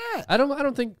 Yeah. I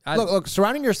don't think. Look,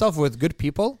 surrounding yourself with good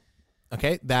people,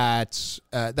 okay, that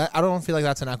I don't feel like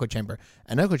that's an echo chamber.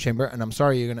 An echo chamber, and I'm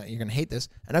sorry you're gonna hate this,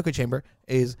 an echo chamber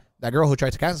is that girl who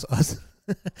tried to cancel us.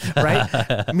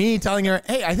 Right? Me telling her,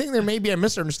 hey, I think there may be a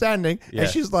misunderstanding. Yeah.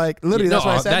 And she's like, literally, that's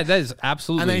what I said. That is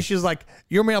absolutely. And then she's like,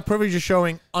 your male privilege is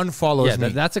showing, unfollows me.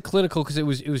 That's a clinical, because it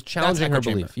was challenging her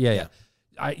belief. Yeah.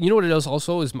 You know what it is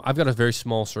also is I've got a very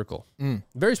small circle.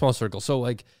 Very small circle. So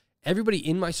like everybody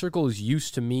in my circle is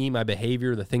used to me, my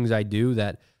behavior, the things I do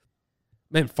that,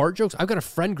 man, fart jokes. I've got a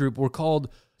friend group. We're called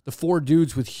the 4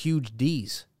 Dudes with Huge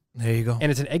D's. There you go.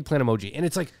 And it's an eggplant emoji. And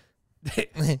it's like,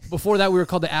 before that, we were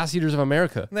called the Ass Eaters of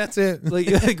America. That's it.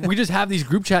 Like we just have these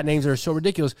group chat names that are so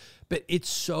ridiculous, but it's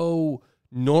so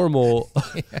normal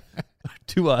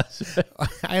to us.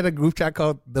 I had a group chat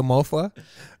called the MOFA,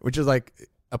 which is like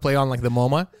a play on like the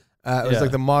MoMA. It was like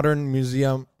the Modern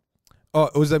Museum. Oh,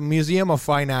 it was a Museum of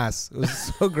Fine Ass. It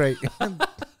was so great.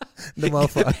 The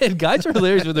MOFA. And guys are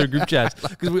hilarious with their group chats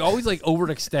because we always like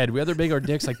overextend. We either make our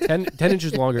dicks like 10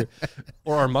 inches longer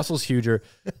or our muscles huger.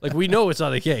 Like we know it's not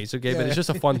the case, okay? But it's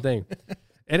just a fun thing.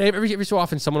 And every so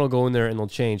often someone will go in there and they'll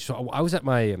change. So I was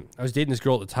dating this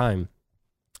girl at the time,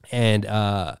 and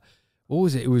what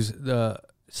was it? It was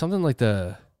something like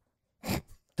the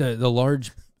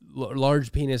large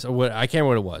penis, or what, I can't remember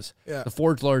what it was. Yeah. The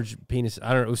forged large penis.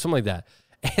 I don't know. It was something like that.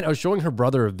 And I was showing her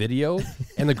brother a video,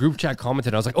 and the group chat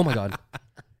commented. I was like, "Oh my God!"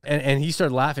 And he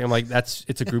started laughing. I'm like,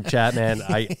 "It's a group chat, man.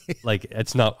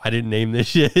 It's not. I didn't name this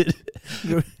shit."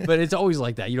 But it's always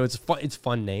like that, you know. It's fun. It's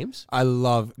fun names. I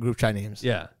love group chat names.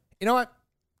 Yeah. You know what?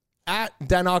 At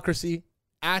Danocracy,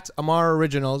 at Amar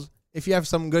Originals, if you have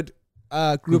some good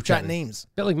group chat names,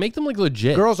 Yeah, like make them like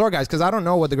legit. girls or guys, because I don't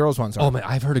know what the girls ones are. Oh man,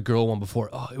 I've heard a girl one before.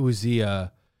 Oh, it was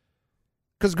the.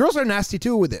 Because girls are nasty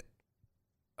too with it.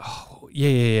 Oh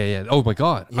yeah. Oh my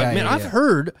God, I've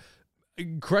heard.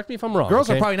 Correct me if I'm wrong. Girls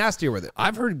are probably nastier with it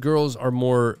I've heard girls are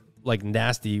more like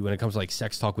nasty when it comes to like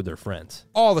sex talk with their friends,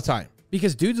 all the time.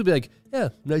 because dudes will be like, "Yeah,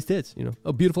 nice tits," you know,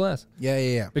 "Oh, beautiful ass."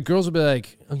 Yeah. But girls will be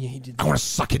like, "Oh yeah, he did that." I want to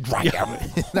suck it right out.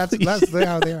 That's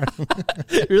how they are.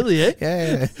 Really, eh?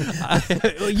 Yeah.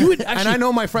 You would actually, And I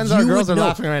know my friends are girls are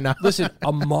laughing right now. Listen,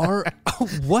 Amar,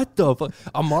 what the fuck?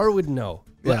 Amar would know.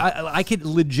 Yeah. I could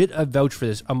legit vouch for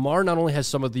this. Amar not only has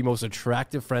some of the most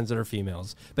attractive friends that are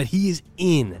females, but he is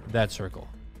in that circle.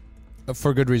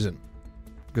 For good reason.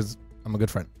 Because I'm a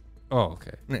good friend. Oh,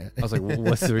 okay. Yeah. I was like,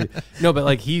 what's the reason? No, but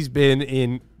like he's been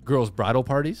in girls' bridal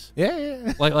parties.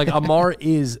 Yeah. Like Amar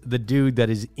is the dude that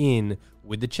is in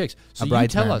with the chicks. So you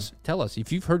tell us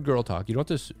if you've heard girl talk. You don't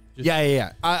have to.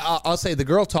 Yeah. I'll say the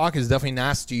girl talk is definitely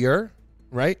nastier,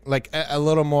 right? Like a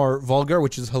little more vulgar,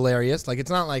 which is hilarious. Like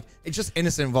it's not like it's just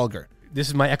innocent vulgar. This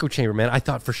is my echo chamber, man. I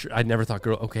thought for sure. I never thought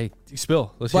girl. Okay,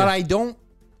 spill. Let's But hear.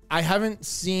 I haven't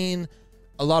seen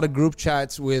a lot of group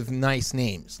chats with nice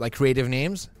names, like creative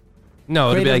names.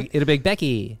 No, creative- it'll be like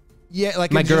Becky. Yeah,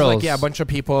 like My it's just like, girls. yeah, a bunch of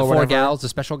people. The or four whatever. gals, the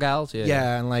special gals. Yeah.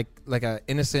 Yeah, and like a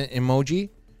innocent emoji,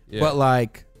 Yeah. but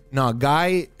like no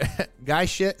guy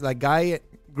shit, like guy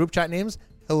group chat names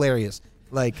hilarious.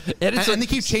 Like And it's and they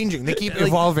keep changing, they keep Like,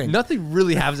 evolving. Nothing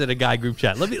really happens in a guy group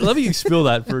chat. Let me spill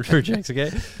that for checks,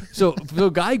 okay? So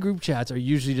guy group chats are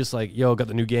usually just like, yo, got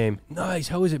the new game. Nice,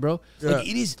 how is it, bro? Like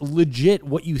it is legit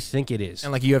what you think it is.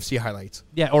 And like UFC highlights.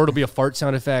 Yeah, or it'll be a fart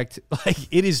sound effect.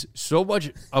 Like it is so much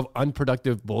of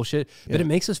unproductive bullshit, but it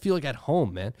makes us feel like at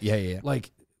home, man. Yeah.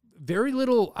 Like very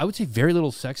little, I would say very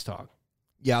little sex talk.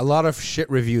 Yeah, a lot of shit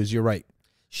reviews. You're right.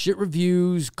 Shit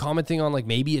reviews, commenting on like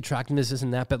maybe attractiveness, this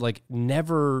and that, but like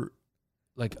never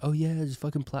like, oh yeah, just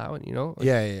fucking plowing, you know? Like,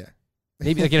 Yeah.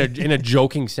 maybe like in a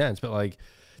joking sense, but like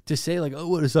to say like, oh,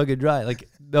 what a sucking dry. Like,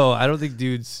 no, I don't think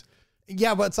dudes.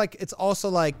 Yeah, but it's like it's also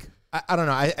like I don't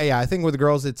know. I think with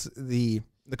girls, it's the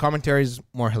commentary is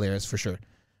more hilarious for sure.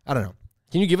 I don't know.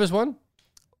 Can you give us one?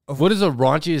 What is the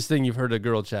raunchiest thing you've heard a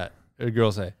girl say?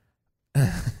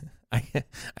 I can't.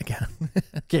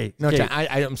 Okay, No, okay.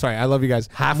 I'm sorry. I love you guys.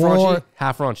 Half More- raunchy,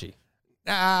 half raunchy.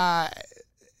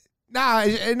 No,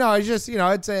 it's just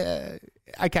it's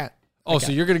I can't. Oh,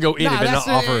 so you're gonna go in it but not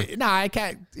offer. No, I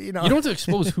can't. You know. You don't have to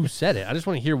expose who said it. I just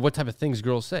want to hear what type of things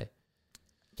girls say.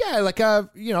 Yeah, like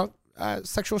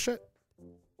sexual shit.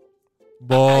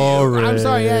 Boring. I'm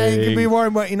sorry. Yeah, it can be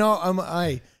boring, but I'm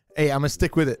gonna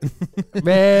stick with it.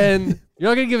 Man, you're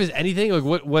not gonna give us anything. Like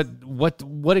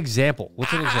what example?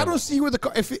 What's an example? I don't see where the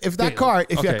car. If that Okay, card,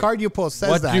 if okay. your card you pull says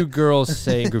What that. do girls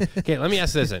say in group? Okay, let me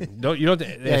ask this. Then. You don't have to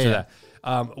answer yeah.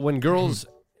 that. When girls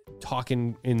talk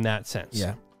in that sense,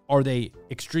 Yeah. are they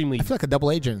extremely? I feel like a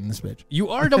double agent in this bitch. You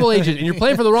are a double agent, and you're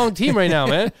playing for the wrong team right now,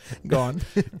 man. Go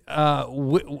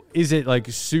on. Is it like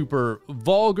super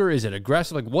vulgar? Is it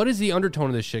aggressive? Like, what is the undertone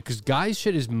of this shit? Because guys'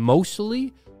 shit is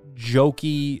mostly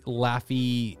jokey,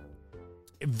 laughy.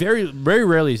 Very, very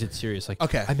rarely is it serious. Like,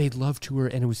 Okay. I made love to her,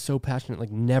 and it was so passionate.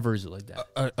 Like, never is it like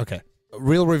that. Okay.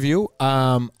 Real review.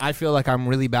 I feel like I'm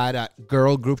really bad at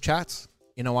girl group chats.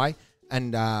 You know why?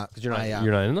 And Because you're not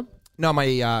in them. no,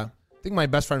 I think my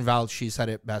best friend Val, she said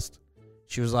it best.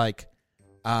 She was like,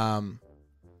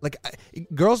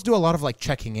 girls do a lot of like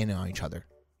checking in on each other.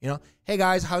 You know, hey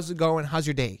guys, how's it going? How's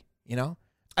your day? You know,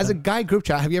 as a guy group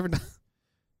chat, have you ever done?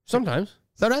 Sometimes.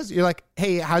 Sometimes you're like,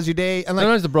 hey, how's your day? And like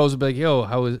Sometimes the bros will be like, yo,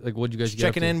 how is like what'd you guys get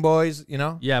checking up to? in, boys. You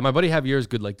know. Yeah, my buddy Javier's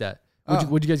good like that.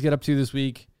 What'd you guys get up to this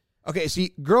week? Okay,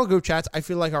 see, girl group chats, I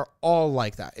feel like are all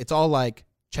like that. It's all like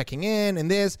checking in and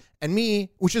this and me,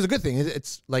 which is a good thing.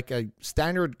 It's like a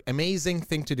standard, amazing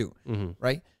thing to do,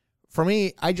 right? For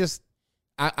me,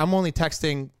 I'm only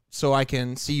texting so I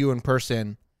can see you in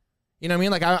person. You know what I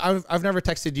mean? Like I've never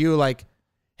texted you like,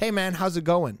 hey man, how's it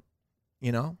going?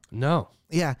 You know? No.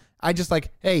 Yeah, I just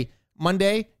like, hey,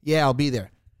 Monday, yeah, I'll be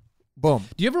there. Boom.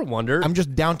 Do you ever wonder? I'm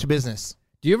just down to business.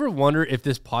 Do you ever wonder if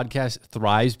this podcast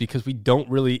thrives because we don't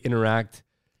really interact?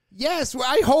 Yes,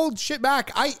 I hold shit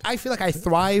back. I feel like I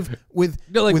thrive with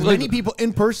No, many people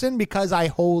in person because I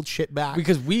hold shit back.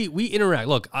 Because we interact.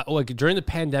 Look, like during the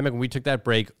pandemic when we took that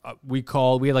break, we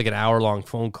had like an hour-long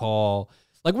phone call.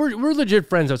 Like we're legit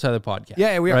friends outside of the podcast.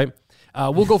 Yeah, we are.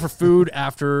 Right? We'll go for food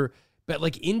after, but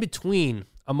like in between,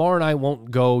 Amar and I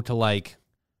won't go to like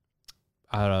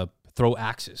throw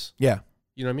axes. Yeah.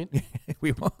 You know what I mean?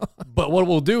 We won't. But what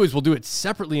we'll do is we'll do it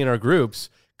separately in our groups,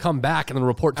 come back and then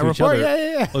report to each other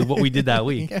Yeah. like what we did that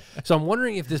week. So I'm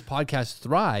wondering if this podcast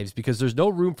thrives because there's no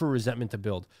room for resentment to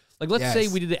build. Like let's say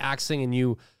we did the axe thing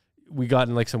and we got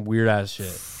in like some weird ass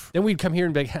shit. Then we'd come here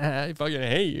and be like, I fucking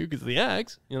hate you because of the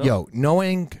axe. You know? Yo,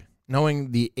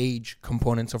 knowing the age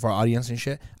components of our audience and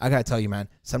shit, I gotta tell you, man,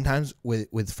 sometimes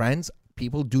with friends,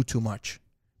 people do too much.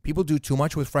 People do too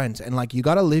much with friends. And like you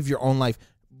gotta live your own life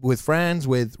with friends,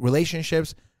 with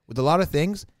relationships, with a lot of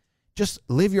things. Just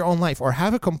live your own life or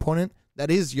have a component that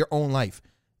is your own life.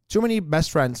 Too many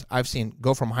best friends I've seen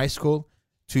go from high school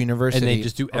to university And they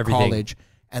just do or everything. college,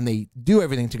 and they do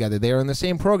everything together. They're in the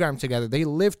same program together. They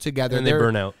live together. And they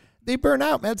burn out. They burn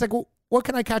out, man. It's like, well, what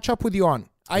can I catch up with you on?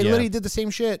 I literally did the same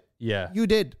shit. Yeah. You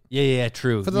did. Yeah,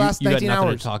 true. For the last you 19 got nothing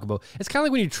hours. to talk about. It's kind of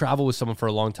like when you travel with someone for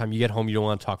a long time, you get home, you don't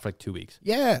want to talk for like 2 weeks.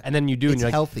 Yeah. And then you do, and It's you're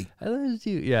like, healthy. I love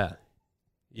you. Yeah.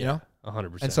 You know?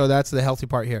 100%. And so that's the healthy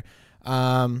part here.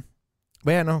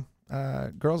 But yeah,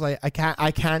 no. Girls, I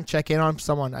can't check in on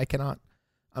someone. I cannot.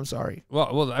 I'm sorry.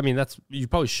 Well, I mean, you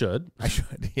probably should. I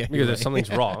should. Yeah. Because if something's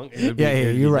wrong, it would be, Yeah, it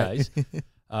would you're be right.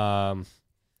 nice.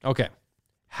 Okay.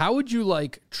 How would you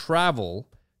like travel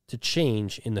to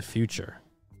change in the future?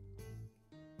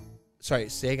 Sorry,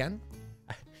 say again.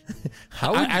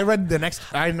 How would, I read the next.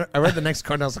 I read the next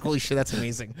card, and I was like, "Holy shit, that's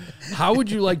amazing." how would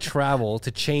you like travel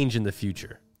to change in the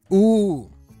future?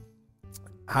 Ooh,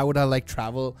 how would I like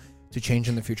travel to change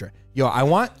in the future? Yo, I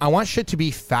want shit to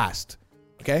be fast.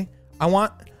 Okay, I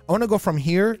want to go from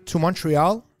here to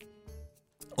Montreal,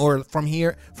 or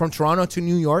from Toronto to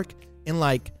New York in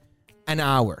like an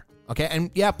hour. Okay, and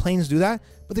yeah, planes do that,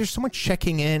 but there's so much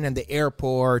checking in and the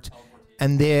airport,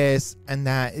 and this and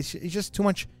that. It's just too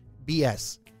much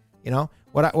BS. You know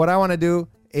what I want to do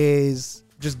is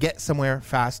just get somewhere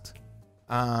fast.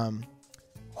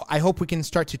 I hope we can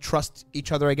start to trust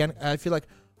each other again. I feel like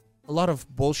a lot of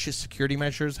bullshit security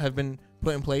measures have been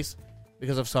put in place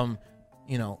because of some,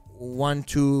 1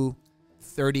 to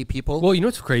 30 people. Well, you know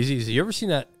what's crazy is, you ever seen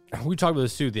that? We talked about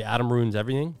this too. The Adam Ruins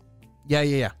Everything.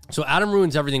 Yeah. So Adam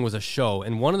Ruins Everything was a show,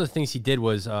 and one of the things he did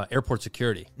was airport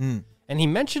security. And he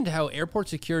mentioned how airport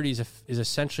security is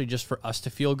essentially just for us to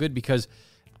feel good, because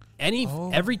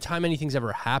every time anything's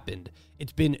ever happened,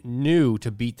 it's been new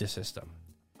to beat the system.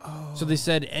 So they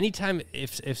said anytime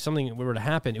if something were to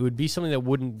happen, it would be something that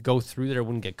wouldn't go through there,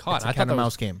 wouldn't get caught. It's a cat and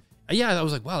mouse game. Yeah, I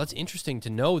was like, wow, that's interesting to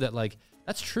know that, like,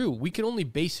 that's true. We can only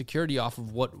base security off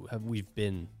of what we've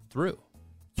been through.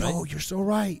 Yo, right? You're so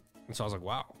right. And so I was like,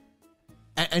 wow.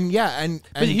 And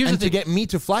here's the to thing. get me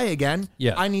to fly again,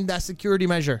 Yeah. I need that security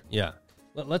measure. Yeah.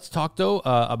 Let's talk, though,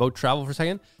 about travel for a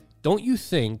second. Don't you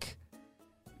think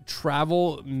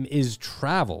travel is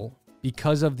travel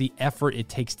because of the effort it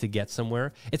takes to get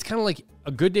somewhere? It's kind of like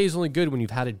a good day is only good when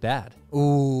you've had it bad.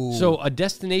 Ooh. So a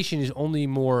destination is only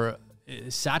more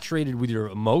saturated with your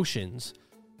emotions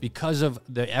because of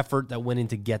the effort that went in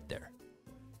to get there.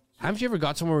 Haven't you ever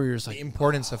got somewhere where you're just like... The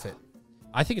importance of it.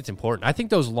 I think it's important. I think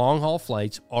those long-haul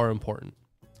flights are important.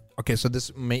 Okay, so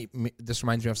this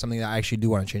reminds me of something that I actually do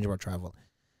want to change about travel.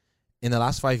 In the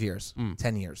last 5 years,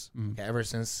 10 years, okay, ever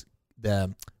since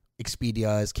the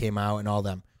Expedias came out and all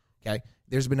them, okay,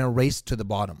 there's been a race to the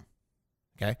bottom.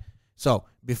 Okay, so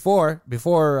before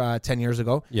 10 years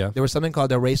ago, there was something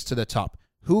called the race to the top.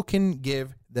 Who can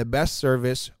give the best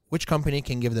service? Which company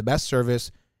can give the best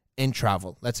service in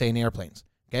travel? Let's say in airplanes.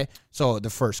 Okay, so the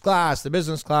first class, the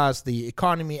business class, the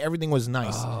economy, everything was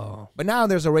nice. Oh. But now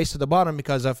there's a race to the bottom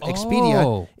because of Expedia.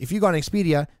 Oh. If you go on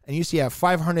Expedia and you see a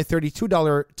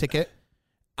 $532 ticket,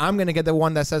 I'm going to get the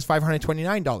one that says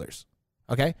 $529.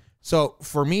 Okay, so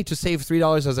for me to save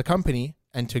 $3 as a company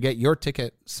and to get your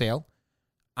ticket sale,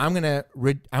 I'm gonna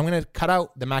cut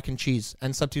out the mac and cheese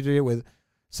and substitute it with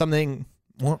something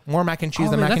more mac and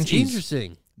cheese than mac and cheese.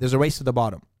 Interesting. There's a race to the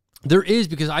bottom. There is,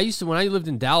 because when I lived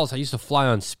in Dallas, I used to fly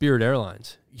on Spirit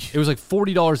Airlines. It was like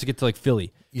 $40 to get to like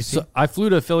Philly. You see? So I flew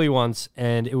to Philly once,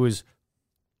 and it was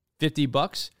 $50.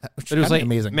 But it was like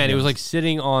amazing. Man, it was like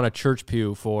sitting on a church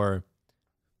pew for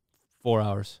 4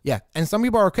 hours. Yeah, and some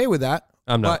people are okay with that.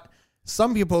 I'm not. But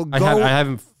some people go I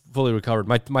haven't fully recovered.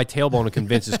 My tailbone of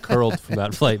convince is curled from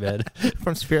that flight, man.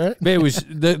 from Spirit. Man, it was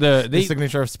the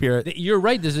signature of Spirit. You're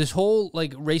right. There's this whole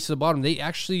like race to the bottom. They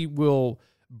actually will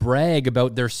brag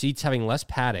about their seats having less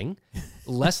padding,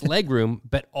 less leg room,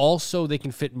 but also they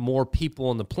can fit more people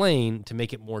on the plane to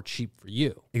make it more cheap for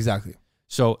you. Exactly.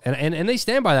 So and they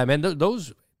stand by that, man.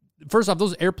 Those, first off,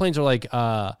 those airplanes are like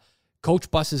coach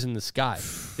buses in the sky.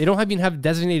 They don't even have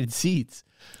designated seats.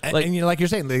 And like you're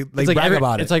saying, they brag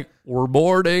about it. It's like, we're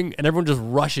boarding, and everyone just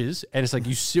rushes, and it's like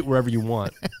you sit wherever you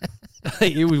want.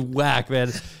 It was whack,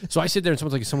 man. So I sit there, and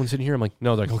someone's like, "Is someone sitting here?" I'm like,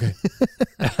 "No." They're like, "Okay."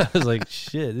 I was like,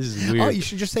 "Shit, this is weird." Oh, you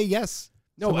should just say yes.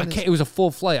 No, I can't. It was a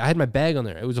full flight. I had my bag on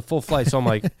there. It was a full flight, so I'm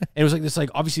like, and it was like this, like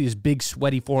obviously this big,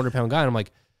 sweaty 400-pound guy, and I'm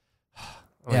like,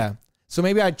 yeah. So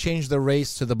maybe I'd change the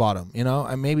race to the bottom,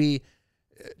 and maybe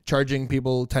charging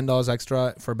people $10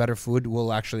 extra for better food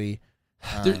will actually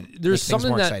there's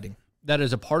something that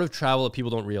is a part of travel that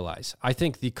people don't realize. I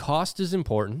think the cost is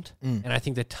important, and I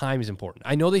think the time is important.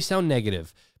 I know they sound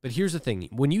negative, but here's the thing.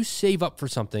 When you save up for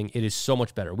something, it is so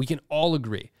much better. We can all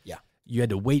agree. Yeah. You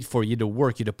had to wait for it. You had to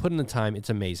work. You had to put in the time.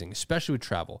 It's amazing, especially with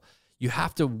travel. You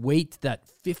have to wait that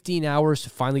 15 hours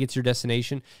to finally get to your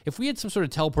destination. If we had some sort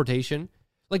of teleportation,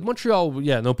 like Montreal,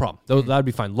 yeah, no problem. That would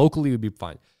be fine. Locally, it would be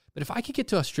fine. But if I could get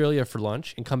to Australia for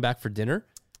lunch and come back for dinner,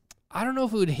 I don't know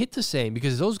if it would hit the same,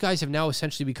 because those guys have now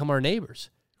essentially become our neighbors.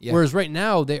 Yeah. Whereas right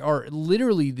now, they are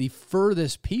literally the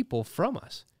furthest people from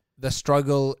us. The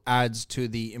struggle adds to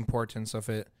the importance of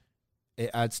it. It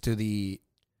adds to the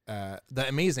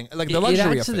amazing, like the luxury of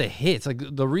it. It adds to the hits. Like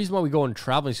the reason why we go on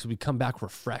traveling is because we come back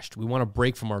refreshed. We want to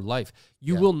break from our life.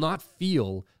 You will not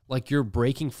feel like you're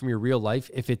breaking from your real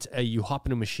life if it's you hop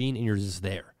in a machine and you're just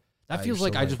there. That feels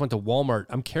like I just went to Walmart.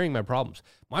 I'm carrying my problems.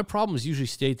 My problems usually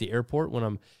stay at the airport when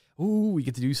I'm... ooh, we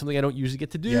get to do something I don't usually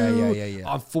get to do.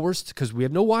 Yeah. I'm forced because we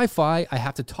have no Wi-Fi. I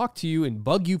have to talk to you and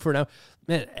bug you for an hour.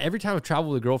 Man, every time I've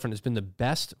traveled with a girlfriend, it's been the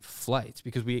best flights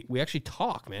because we actually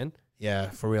talk, man. Yeah,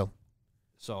 for real.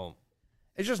 So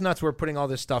It's just nuts. We're putting all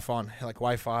this stuff on like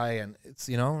Wi-Fi, and it's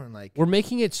and like we're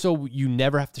making it so you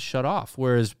never have to shut off.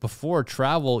 Whereas before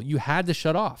travel, you had to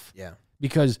shut off. Yeah.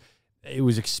 Because it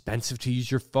was expensive to use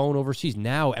your phone overseas.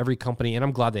 Now every company, and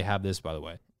I'm glad they have this, by the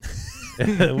way.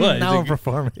 What? Now I'm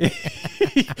performing.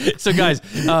 So guys,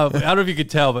 I don't know if you could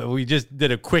tell, but we just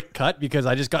did a quick cut because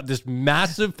I just got this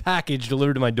massive package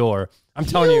delivered to my door. I'm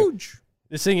telling you,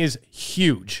 this thing is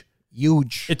huge.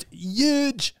 Huge. It's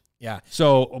huge. Yeah.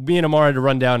 So me and Amar had to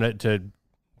run down to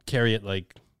carry it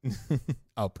like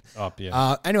Up.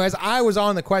 Yeah. Anyways, I was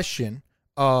on the question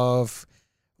of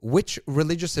which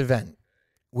religious event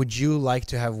would you like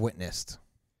to have witnessed?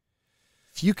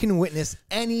 If you can witness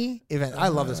any event, I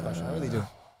love this question. I really do.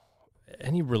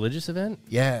 Any religious event?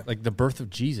 Yeah. Like the birth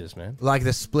of Jesus, man. Like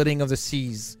the splitting of the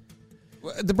seas.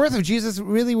 The birth of Jesus,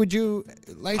 really, would you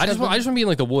like I just want to be in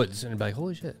like the woods and be like,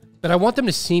 holy shit. But I want them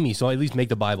to see me, so I at least make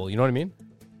the Bible. You know what I mean?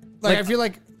 Like I feel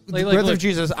like the birth of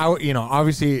Jesus,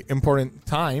 obviously important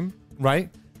time, right?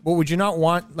 But would you not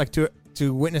want like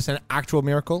to witness an actual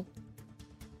miracle?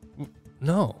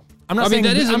 No. I'm not saying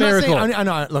that is a miracle. I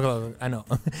know. Look, I know.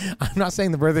 I'm not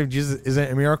saying the birth of Jesus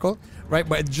isn't a miracle, right?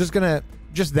 But it's just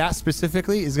that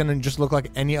specifically is gonna just look like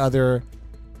any other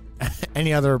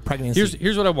pregnancy.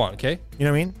 Here's what I want. Okay. You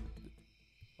know what I mean?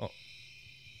 Oh.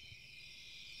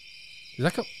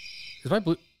 Is my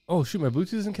blue? Oh shoot, my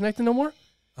Bluetooth isn't connected no more.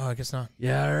 Oh, I guess not.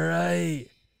 Yeah, right.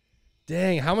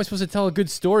 Dang, how am I supposed to tell a good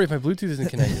story if my Bluetooth isn't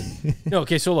connected? No,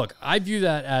 okay, so look, I view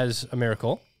that as a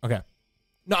miracle. Okay.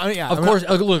 No, I mean, yeah.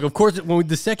 Of course,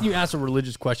 the second you ask a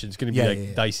religious question, it's going to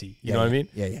be dicey. You know what I mean?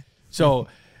 Yeah. So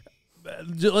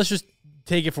let's just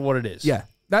take it for what it is. Yeah.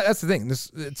 That's the thing.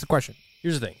 It's a question.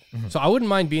 Here's the thing. Mm-hmm. So I wouldn't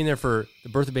mind being there for the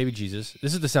birth of baby Jesus.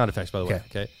 This is the sound effects, by the way.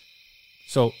 Okay.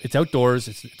 So it's outdoors.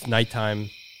 It's nighttime.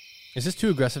 Is this too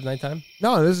aggressive nighttime?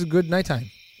 No, this is good nighttime.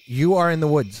 You are in the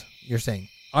woods, you're saying.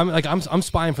 I'm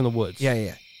spying from the woods.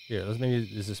 Yeah. Here,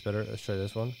 is this better? Let's try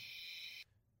this one.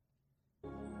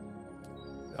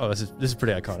 Oh, this is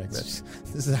pretty iconic, man.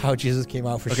 This is how Jesus came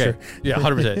out for sure. Yeah,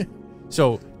 100%.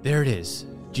 So there it is.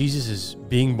 Jesus is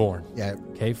being born. Yeah.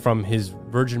 Okay, from his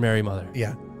Virgin Mary mother.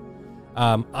 Yeah.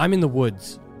 I'm in the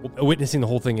woods, witnessing the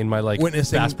whole thing in my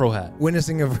Bass Pro hat.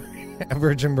 Witnessing a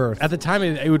virgin birth. At the time,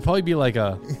 it would probably be like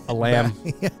a lamb.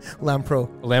 Yeah. Lamb Pro.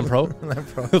 A lamb pro? Lamb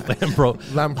Pro. Lamb pro.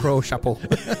 Lamb Pro chapeau.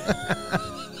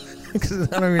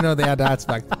 Because I don't even know they had hats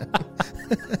back then.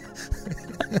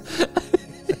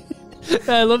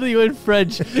 I love that you went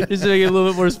French just to make it a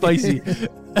little bit more spicy.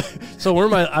 So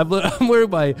I'm wearing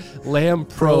my Lamb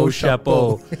Pro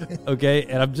chapeau, okay,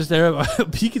 and I'm just there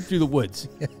peeking through the woods,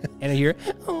 and I hear,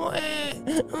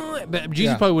 but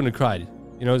Jesus probably wouldn't have cried,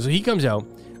 So he comes out,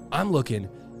 I'm looking.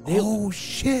 Oh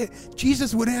shit!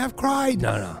 Jesus wouldn't have cried.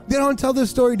 No. They don't tell this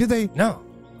story, do they? No.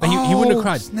 But he wouldn't have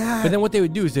cried. Snap. But then what they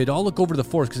would do is they'd all look over the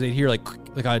forest because they'd hear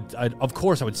of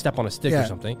course I would step on a stick or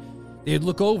something. They'd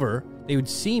look over, they would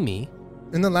see me.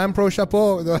 In the Lamb Pro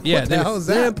chapeau. What the hell is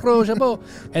that? Lamb Pro chapeau.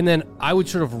 And then I would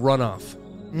sort of run off.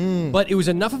 But it was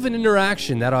enough of an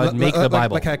interaction that I would make the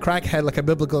Bible. Like a crackhead, like a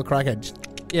biblical crackhead.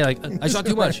 Yeah, I saw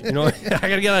too much. I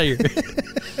gotta get out of here.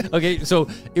 Okay, so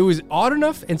it was odd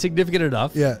enough and significant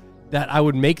enough that I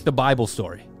would make the Bible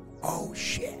story. Oh,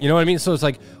 shit. You know what I mean? So it's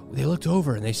like they looked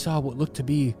over and they saw what looked to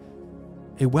be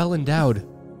a well-endowed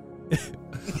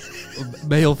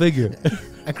male figure.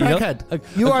 A crackhead.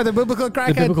 You are the biblical crackhead.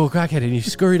 The biblical crackhead. And he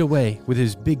scurried away with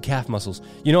his big calf muscles.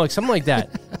 Something like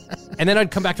that. And then I'd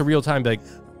come back to real time and be like,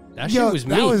 that shit was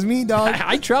me. That was me, dog.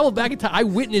 I traveled back in time. I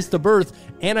witnessed the birth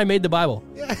and I made the Bible.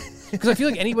 Because I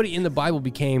feel like anybody in the Bible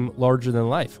became larger than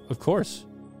life. Of course.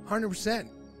 100%.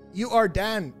 You are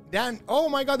Dan. Dan. Oh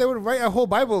my God, they would write a whole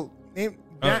Bible named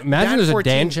Dan. Imagine Dan there's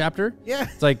 14. a Dan chapter. Yeah.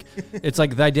 It's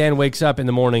like thy Dan wakes up in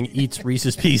the morning, eats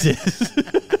Reese's Pieces.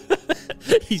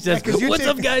 He says, "What's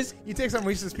up, guys?" You take some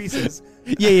Reese's Pieces.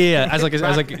 Yeah. As like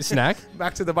a snack.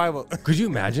 Back to the Bible. Could you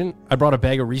imagine? I brought a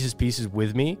bag of Reese's Pieces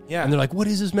with me. Yeah. And they're like, "What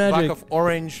is this magic?" Black of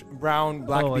orange, brown,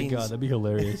 black beans. Oh my God, that'd be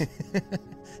hilarious.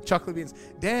 Chocolate beans.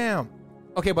 Damn.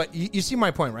 Okay, but you see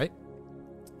my point, right?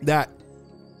 That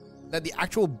the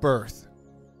actual birth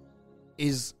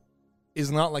is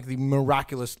not like the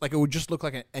miraculous. Like it would just look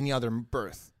like any other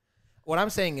birth. What I'm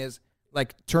saying is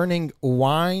like turning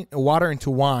water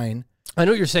into wine. I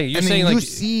know what you're saying. You're saying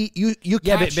you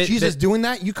catch Jesus doing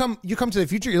that. You come to the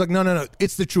future. You're like, no,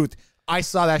 it's the truth. I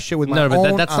saw that shit with my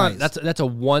own eyes. That's a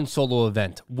one solo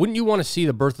event. Wouldn't you want to see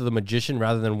the birth of the magician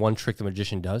rather than one trick the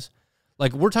magician does?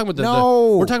 Like we're talking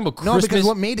about we're talking about No, Christmas. because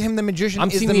what made him the magician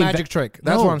is seeing the the magic trick.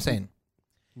 That's No. what I'm saying.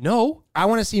 No, I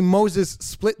want to see Moses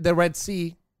split the Red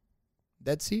Sea.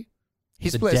 Dead Sea? He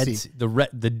the split a Dead sea. Sea,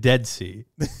 the Dead Sea.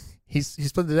 He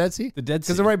split the Dead Sea? The Dead Sea.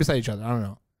 Because they're right beside each other. I don't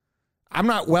know. I'm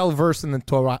not well versed in the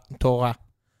Torah.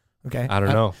 Okay? I don't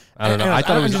know. I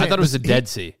thought it was the Dead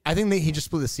Sea I think that he just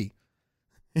split the sea.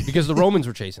 because the Romans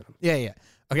were chasing him. Yeah.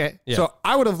 Okay. Yeah. So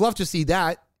I would have loved to see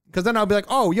that because then I'll be like,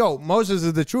 oh, yo, Moses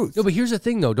is the truth. No, but here's the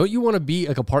thing, though. Don't you want to be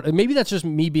like a part? Maybe that's just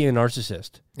me being a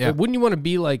narcissist. Yeah. But wouldn't you want to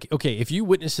be like, okay, if you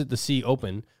witness the sea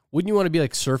open, wouldn't you want to be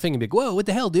like surfing and be like, whoa, what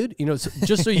the hell, dude? You know,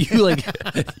 just so you like,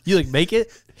 you like make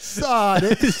it.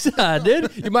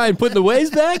 Dude, you mind putting the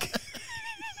waves back?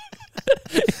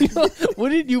 You know,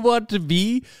 wouldn't you want to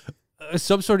be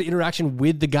some sort of interaction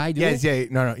with the guy doing Yes,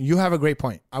 it? yeah. No. You have a great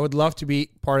point. I would love to be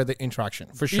part of the interaction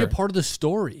for Be sure. a part of the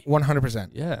story. 100%.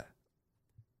 Yeah.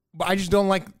 But I just don't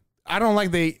like. I don't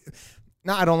like the.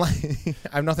 No, I don't like.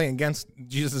 I have nothing against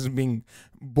Jesus being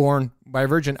born by a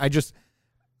virgin. I just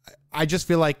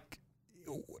feel like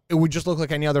it would just look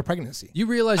like any other pregnancy. You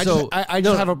realize, I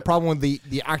just have a problem with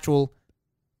the actual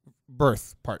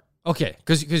birth part. okay,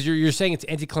 because you're saying it's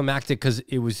anticlimactic because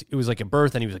it was like a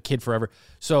birth and he was a kid forever.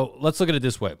 So let's look at it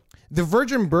this way. The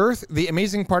virgin birth. The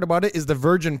amazing part about it is the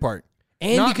virgin part,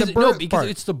 And not because the birth part.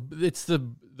 it's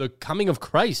the coming of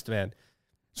Christ, man.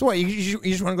 So what? You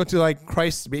just want to go to like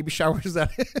Christ's baby shower? Is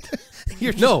that it?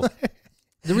 You're just No, like-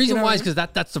 the reason know why what is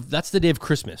because that's the day of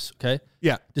Christmas. Okay,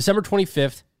 yeah. December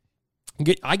 25th.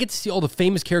 I get to see all the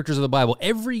famous characters of the Bible.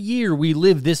 Every year we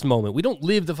live this moment. We don't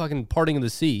live the fucking parting of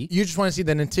the sea. You just want to see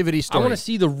the nativity I story. want to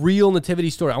see the real nativity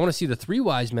story. I want to see the three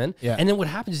wise men. Yeah. And then what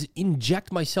happens is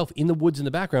inject myself in the woods in the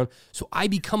background so I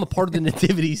become a part of the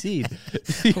nativity scene.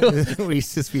 You know?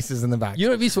 Reese's Pieces in the back. You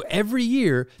know what I mean? So every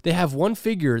year they have one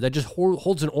figure that just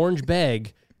holds an orange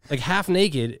bag, like half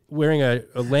naked, wearing a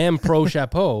Lamb Pro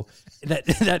chapeau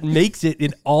that makes it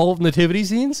in all nativity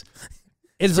scenes.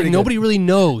 It's like nobody really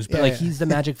knows, but like he's the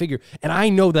magic figure. And I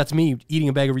know that's me eating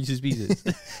a bag of Reese's Pieces.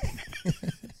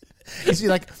 You see,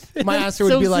 like my answer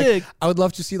would So be like, sick. I would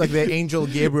love to see like the angel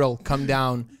Gabriel come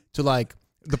down to like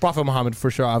the Prophet Muhammad for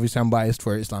sure. Obviously, I'm biased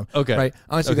for Islam. Okay. right?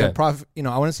 I want to see the Prophet. You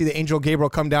know, I want to see the angel Gabriel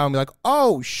come down and be like,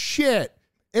 oh shit,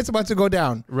 it's about to go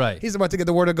down. Right. He's about to get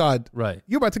the word of God. Right.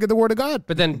 You're about to get the word of God.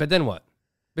 But then what?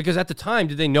 Because at the time,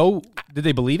 did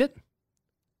they believe it?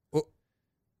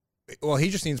 Well, he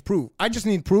just needs proof. I just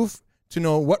need proof to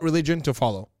know what religion to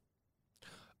follow.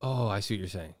 Oh, I see what you're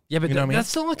saying. Yeah, but You know what I mean? that's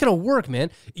still not going to work,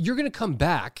 man. You're going to come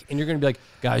back and you're going to be like,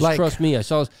 guys, Like- trust me. I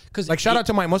saw this. Because Like shout out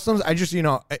to my Muslims. I just, you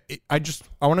know, I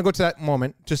want to go to that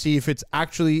moment to see if it's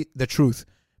actually the truth.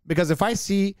 Because if I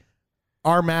see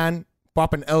our man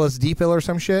pop an LSD pill or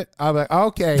some shit, I'll be like,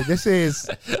 okay, this is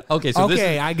Okay, so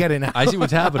okay. I get it now. I see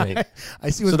what's happening.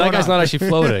 I see what's So that going guy's on. not actually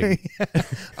floating.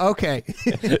 Okay.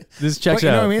 This checks But you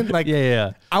out. know what I mean? Like-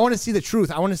 yeah. I want to see the truth.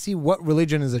 I want to see what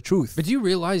religion is the truth. But do you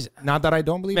realize? Not that I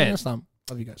don't believe in Man. Islam.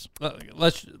 Love you guys.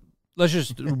 Let's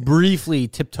just briefly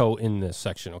tiptoe in this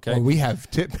section, okay? Well, we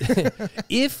have tip.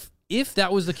 If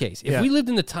that was the case, if Yeah. we lived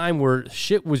in the time where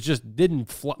shit was just didn't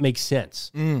make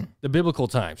sense, the biblical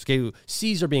times, okay,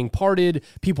 seas are being parted,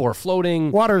 people are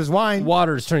floating, Water is wine.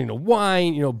 water is turning to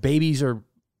wine, you know, babies are,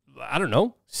 I don't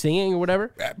know, singing or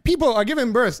whatever. People are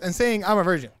giving birth and saying, I'm a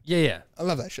virgin. Yeah. I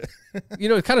love that shit. You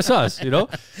know, it's kind of sus, you know?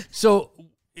 So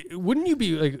wouldn't you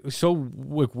be like so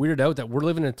like weirded out that we're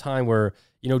living in a time where,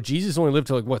 you know, Jesus only lived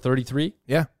to like what, 33?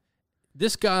 Yeah.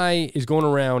 This guy is going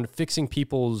around fixing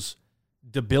people's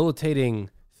debilitating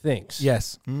things.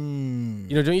 Yes. You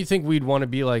know, don't you think we'd want to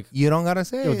be like, You don't got to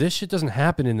say yo, it. this shit doesn't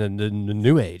happen in the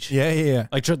new age. Yeah.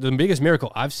 Like the biggest miracle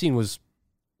I've seen was,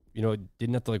 you know, it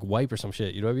didn't have to like wipe or some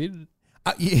shit. You know what I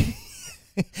mean?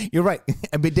 You're right.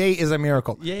 A bidet is a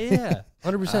miracle. Yeah.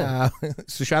 100%.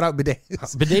 So shout out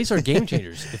bidets. Bidets are game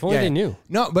changers. If only Yeah. they knew.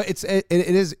 No, but it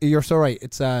is. You're so right.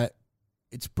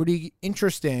 It's pretty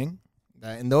interesting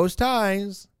that in those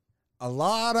times, a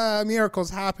lot of miracles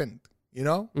happened. You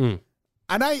know, and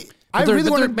I they're- really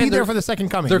but want to they're- be man, there they're- for the second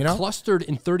coming. They're You know? clustered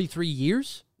in 33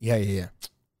 years. Yeah.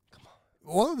 Come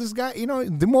on. Well, this guy, you know,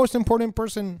 the most important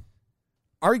person,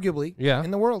 arguably,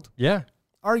 in the world, Yeah.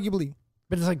 arguably.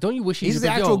 But it's like, don't you wish He's could the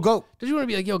be, actual GOAT. Don't you want to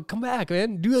be like, yo, come back,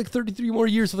 man? Do like 33 more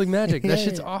years of like magic. That Yeah.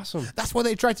 shit's awesome. That's what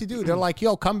they tried to do. They're like,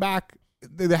 yo, come back.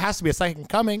 There has to be a second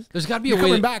coming. There's got to be You're a way.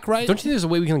 coming back, right? Don't you think there's a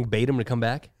way we can like, bait him to come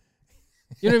back?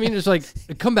 You know what I mean? It's like,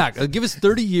 come back. Give us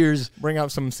 30 years. Bring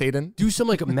out some Satan. Do some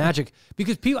like magic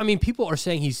because people are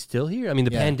saying he's still here. I mean,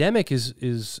 the pandemic is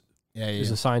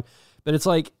a sign, but it's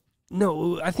like,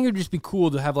 no, I think it'd just be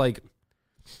cool to have like,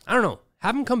 I don't know,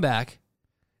 have him come back,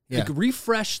 like,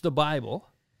 refresh the Bible,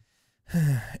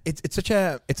 it's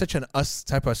such an us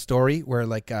type of story where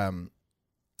like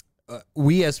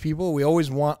we as people, we always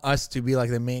want us to be like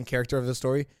the main character of the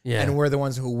story, and we're the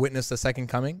ones who witness the second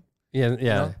coming. Yeah. You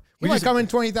know? He might come in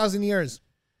 20,000 years.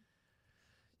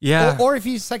 Yeah. Or if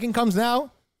he second comes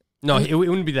now. No, it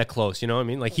wouldn't be that close. You know what I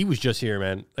mean? Like he was just here,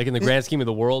 man. Like in the grand scheme of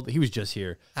the world, he was just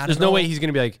here. There's no way he's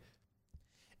gonna be like.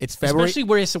 It's February. Especially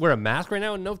where he has to wear a mask right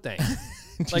now. No thanks.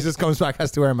 Jesus comes back,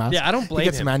 has to wear a mask. Yeah, I don't blame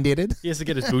him. He gets mandated. He has to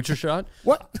get his booster shot.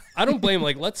 What? I don't blame him.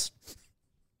 Like,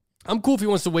 I'm cool if he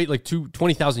wants to wait like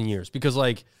 20,000 years because,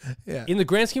 like, in the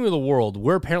grand scheme of the world,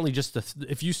 we're apparently just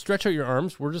if you stretch out your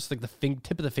arms, we're just like the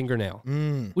tip of the fingernail,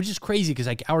 which is crazy because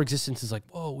like our existence is like,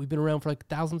 whoa, we've been around for like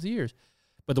thousands of years,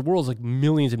 but the world's like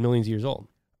millions and millions of years old.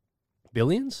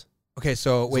 Billions? Okay,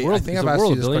 so wait, I think I've asked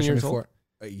you this question before.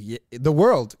 The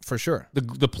world, for sure.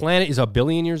 The planet is 1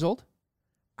 billion years old?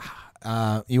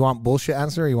 You want bullshit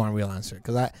answer or you want a real answer?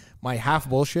 Because my half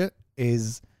bullshit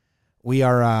is we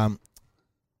are.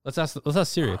 Let's ask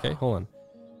Siri. Okay, hold on.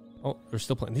 Oh, we're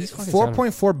still playing. These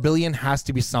 4.4 billion has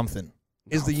to be something.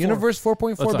 Is the universe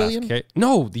 4.4 billion? Okay.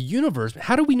 No, the universe.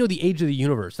 How do we know the age of the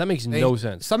universe? That makes no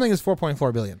sense. Something is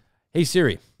 4.4 billion. Hey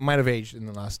Siri, might have aged in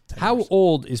the last 10 how years.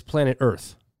 old is planet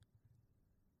Earth?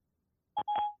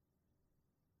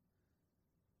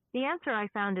 The answer I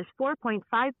found is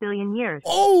 4.5 billion years.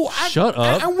 Oh, shut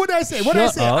up! And what did I say? What did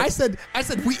I say? I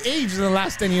said we aged in the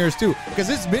last 10 years too, because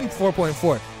it's been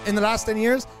 4.4 in the last 10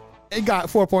 years. It got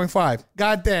 4.5.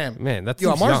 God damn, man, that's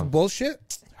Amar's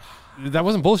bullshit. That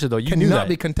wasn't bullshit though. You knew that.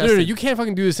 Be contested. No, you can't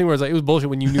fucking do this thing where it's like it was bullshit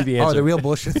when you knew the answer. Oh, the real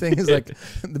bullshit thing is like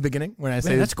the beginning when I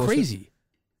say that's bullshit. crazy.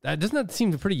 Doesn't that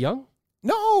seem pretty young?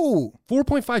 No,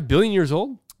 4.5 billion years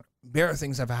old. Better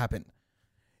things have happened.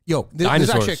 Yo, this is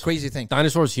actually a crazy thing.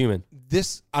 Dinosaurs human.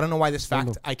 I don't know why this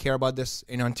fact, I care about this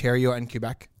in Ontario and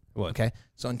Quebec. What? Okay.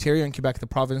 So Ontario and Quebec, the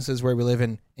provinces where we live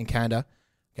in Canada.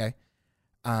 Okay.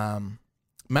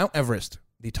 Mount Everest,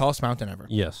 the tallest mountain ever.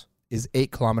 Yes. Is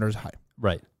 8 kilometers high.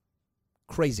 Right.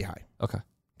 Crazy high. Okay.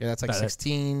 That's like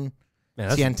 16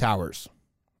 CN towers.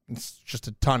 It's just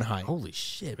a ton high. Holy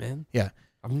shit, man. Yeah.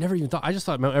 I've never even thought. I just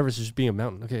thought Mount Everest was just being a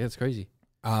mountain. Okay, that's crazy.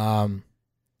 Where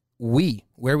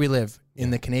we live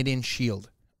in the Canadian Shield,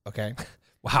 okay?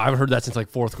 Wow, I haven't heard that since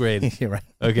like 4th grade. You're right.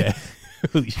 Okay.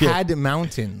 Had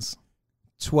mountains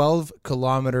 12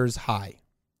 kilometers high.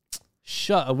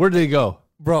 Where did they go?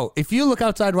 Bro, if you look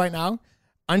outside right now,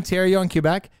 Ontario and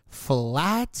Quebec,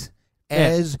 flat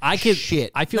as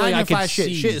shit. I feel like I could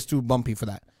see. Shit is too bumpy for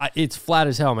that. It's flat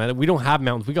as hell, man. We don't have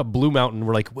mountains. We got Blue Mountain.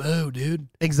 We're like, whoa, dude.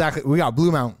 Exactly. We got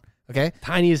Blue Mountain, okay?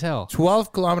 Tiny as hell.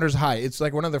 12 kilometers high. It's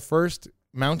like one of the first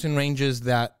mountain ranges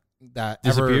that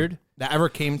disappeared? Ever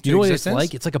came to you know existence. What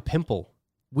it's like? It's like a pimple.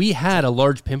 We had a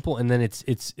large pimple, and then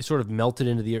it's sort of melted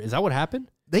into the air. Is that what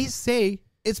happened? They say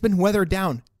it's been weathered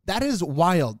down. That is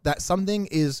wild. That something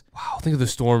is... Wow, think of the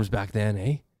storms back then,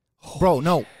 eh? Bro,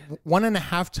 no.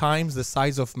 1.5 times the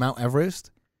size of Mount Everest.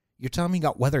 You're telling me it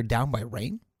got weathered down by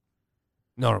rain?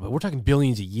 No, but we're talking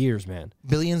billions of years, man.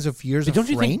 Billions of years of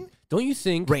rain? Don't you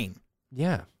think... Rain.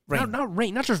 Yeah. Rain. Not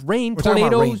rain. Not just rain. We're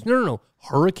tornadoes. No.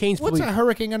 Hurricanes. What's a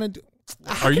hurricane going to do?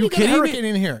 Are you kidding me? Hurricane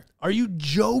in here? Are you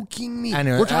joking me?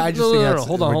 Anyway, I just think that's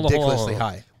ridiculously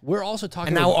high. We're also talking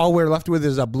and now all we're left with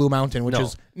is a Blue Mountain, which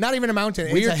is not even a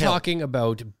mountain. We're talking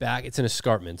about it's an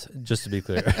escarpment, just to be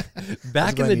clear.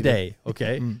 Back in the day,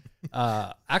 okay?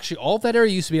 Actually, all of that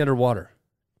area used to be underwater.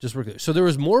 Just real clear. So there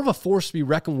was more of a force to be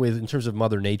reckoned with in terms of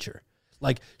Mother Nature.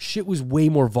 Like, shit was way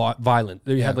more violent.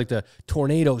 There you had like the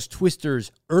tornadoes,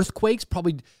 twisters, earthquakes.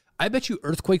 Probably, I bet you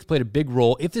earthquakes played a big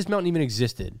role if this mountain even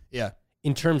existed. Yeah.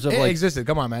 In terms of it existed.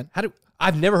 Come on, man.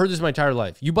 I've never heard this in my entire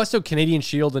life. You bust out Canadian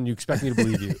Shield and you expect me to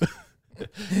believe you.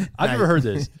 I've never heard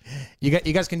this. You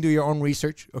guys can do your own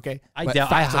research, okay? I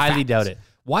highly doubt it.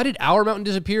 Why did our mountain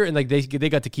disappear and like they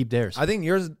got to keep theirs? I think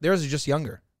theirs is just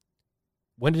younger.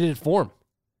 When did it form?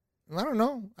 I don't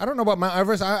know. I don't know about Mount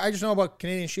Everest. I just know about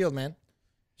Canadian Shield, man.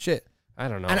 Shit. I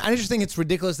don't know. And I just think it's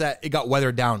ridiculous that it got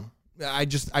weathered down. I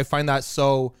find that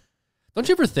so... Don't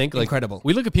you ever think, like, incredible.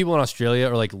 We look at people in Australia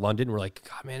or like London, we're like,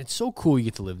 God, man, it's so cool you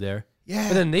get to live there. Yeah.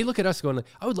 And then they look at us going,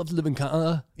 I would love to live in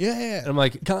Canada. Yeah. And I'm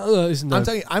like, Canada isn't that... I'm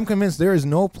telling you, I'm convinced there is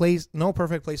no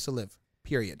perfect place to live,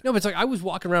 period. No, but it's like, I was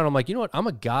walking around, I'm like, you know what? I'm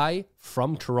a guy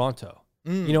from Toronto.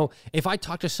 You know, if I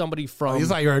talk to somebody from... He's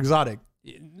like, you're exotic.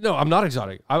 No, I'm not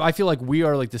exotic. I feel like we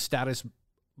are like the status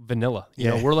vanilla. You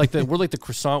know, we're like the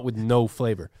croissant with no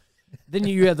flavor. Then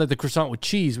you have like the croissant with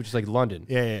cheese, which is like London.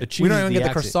 Yeah. The cheese we don't even get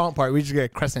accent. the croissant part. We just get a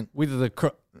crescent. And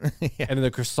then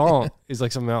the croissant is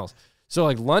like something else. So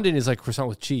like London is like croissant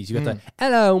with cheese. You got that,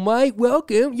 hello, Mike,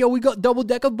 welcome. Yo, we got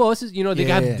double-decker buses. You know, they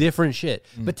have different shit.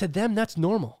 But to them, that's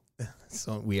normal.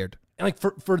 So weird. And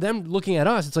like for them looking at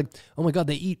us, it's like, oh my God,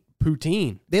 they eat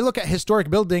poutine. They look at historic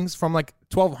buildings from like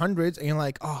 1200s and you're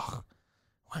like, oh,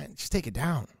 why? Just take it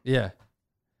down. Yeah.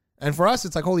 And for us,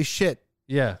 it's like, holy shit.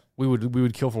 Yeah. We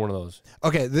would kill for one of those.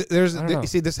 Okay. You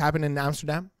see, this happened in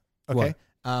Amsterdam. Okay.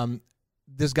 What?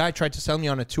 This guy tried to sell me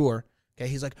on a tour. Okay.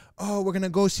 He's like, oh, we're going to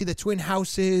go see the twin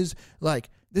houses. Like,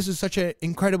 this is such an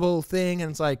incredible thing.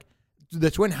 And it's like,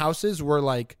 the twin houses were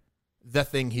like the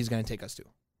thing he's going to take us to.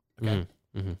 Okay.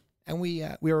 Mm-hmm. And we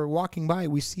were walking by.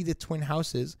 We see the twin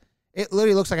houses. It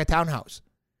literally looks like a townhouse.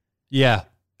 Yeah.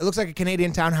 It looks like a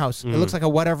Canadian townhouse. It looks like a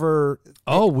whatever.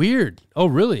 Oh, weird. Oh,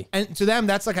 really? And to them,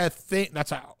 that's like a thing.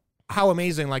 That's how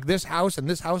amazing. Like this house and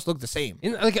this house look the same.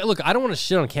 Look, I don't want to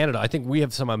shit on Canada. I think we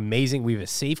have some amazing. We have a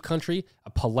safe country, a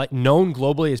polite, known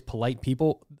globally as polite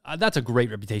people. That's a great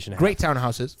reputation to have. Great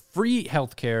townhouses. Free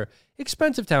healthcare,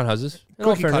 expensive townhouses. In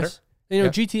all Cookie cutter. fairness,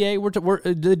 GTA.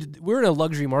 We're in a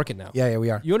luxury market now. Yeah, we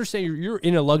are. You understand? You're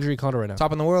in a luxury condo right now.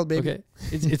 Top in the world, baby. Okay,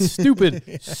 it's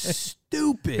stupid,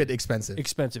 stupid, Bit expensive.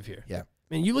 expensive here. Yeah.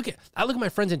 Man, I look at my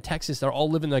friends in Texas. They're all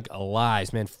living like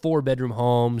lives, man. 4-bedroom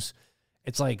homes.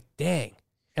 It's like, dang.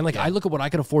 And like, I look at what I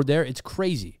can afford there. It's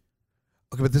crazy.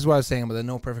 Okay, but this is what I was saying about the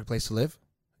no perfect place to live.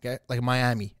 Okay, like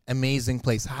Miami, amazing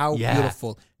place. How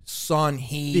beautiful. Sun,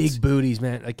 heat, Big booties,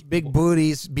 man. Like big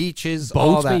booties, beaches,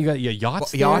 boats, all that. man. You got your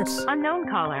yachts. Yachts. Unknown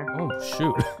caller. Oh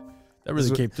shoot, that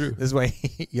really came through. This way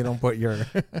you don't put your.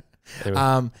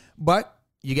 Anyway. But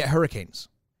you get hurricanes.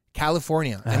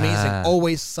 California, amazing.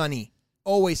 Always sunny.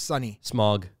 Always sunny.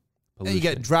 Smog. And you Pollution.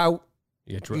 get drought.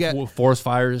 You get forest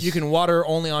fires. You can water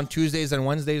only on Tuesdays and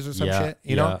Wednesdays or some shit.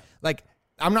 You know, like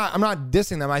I'm not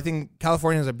dissing them. I think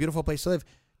California is a beautiful place to live.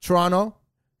 Toronto,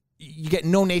 you get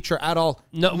no nature at all.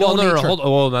 No, nature. hold on.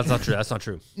 Oh, that's not true. That's not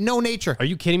true. No nature. Are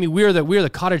you kidding me? We are the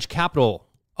cottage capital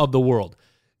of the world.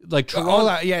 Like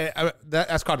Toronto.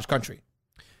 That's cottage country.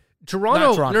 Toronto,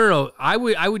 Not Toronto. No.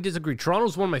 I would disagree. Toronto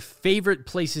is one of my favorite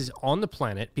places on the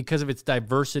planet because of its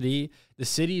diversity. The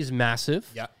city is massive.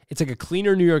 Yeah. It's like a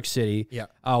cleaner New York City. Yeah.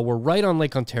 We're right on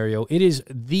Lake Ontario. It is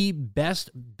the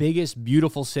best, biggest,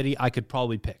 beautiful city I could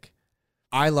probably pick.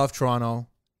 I love Toronto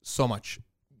so much.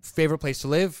 Favorite place to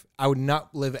live. I would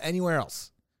not live anywhere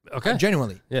else. Okay.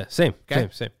 Genuinely. Yeah, same. Okay.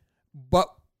 Same.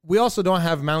 But we also don't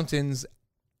have mountains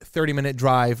 30-minute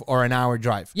drive or an hour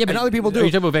drive. Yeah, and but other people Are do.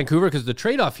 you talking about Vancouver? Because the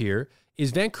trade-off here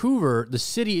is Vancouver, the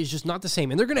city is just not the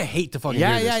same. And they're going to hate to fucking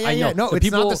hear this. I know. No,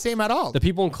 it's not the same at all. The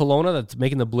people in Kelowna that's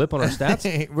making the blip on our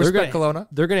stats, Respect Kelowna.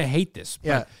 They're going to hate this.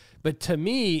 Yeah. But to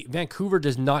me, Vancouver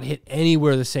does not hit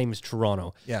anywhere the same as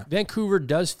Toronto. Yeah. Vancouver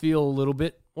does feel a little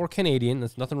bit more Canadian.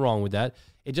 There's nothing wrong with that.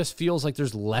 It just feels like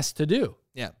there's less to do.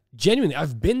 Yeah. Genuinely,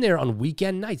 I've been there on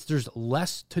weekend nights. There's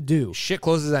less to do. Shit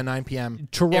closes at 9 p.m.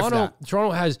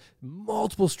 Toronto has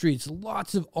multiple streets,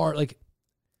 lots of art. Like,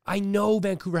 I know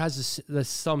Vancouver has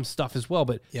some stuff as well,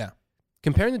 but Yeah.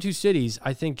 comparing the two cities,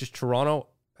 I think just Toronto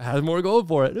has more going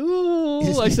for it.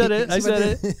 Ooh, I said it.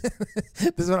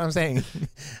 This is what I'm saying.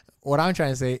 What I'm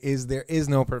trying to say is there is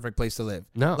no perfect place to live.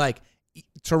 No. Like,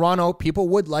 Toronto, people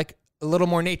would like a little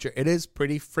more nature. It is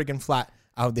pretty friggin' flat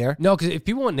out there. No, because if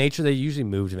people want nature, they usually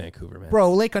move to Vancouver, man.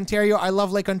 Bro, Lake Ontario, I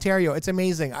love Lake Ontario. It's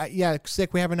amazing.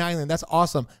 Sick, we have an island. That's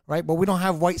awesome, right? But we don't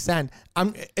have white sand.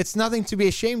 It's nothing to be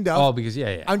ashamed of. Oh, because,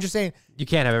 yeah. I'm just saying, You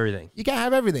can't have everything. you can't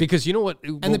have everything. Because you know what?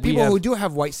 And the people who do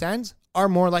have white sands are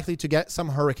more likely to get some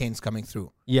hurricanes coming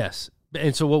through. Yes.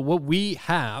 And so what we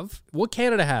have, what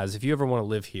Canada has, if you ever want to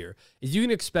live here, is you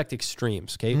can expect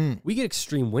extremes, okay? We get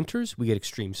extreme winters, we get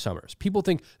extreme summers. People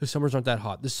think the summers aren't that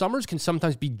hot. The summers can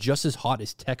sometimes be just as hot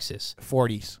as Texas.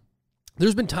 40s.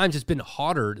 There's been times it's been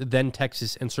hotter than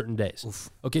Texas in certain days. Oof.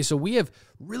 Okay, so we have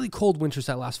really cold winters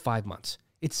that last 5 months.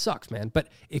 It sucks, man. But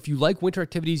if you like winter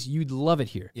activities, you'd love it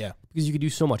here. Yeah. Because you can do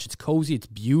so much. It's cozy, it's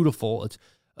beautiful,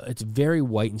 it's very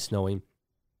white and snowy.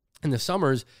 In the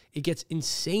summers, it gets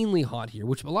insanely hot here,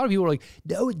 which a lot of people are like,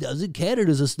 no, it doesn't.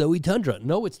 Canada's a snowy tundra.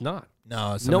 No, it's not.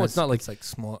 No, it's not. Like, it's like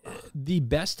small. The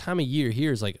best time of year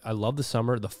here is like, I love the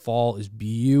summer. The fall is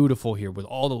beautiful here with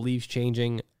all the leaves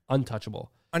changing,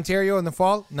 untouchable. Ontario in the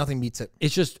fall, nothing beats it.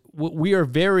 It's just, we are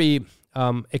very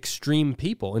extreme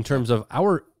people in terms of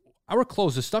our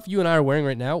clothes. The stuff you and I are wearing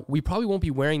right now, we probably won't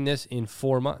be wearing this in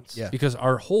 4 months. Yeah. Because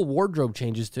our whole wardrobe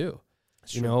changes too.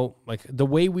 You know, like the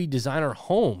way we design our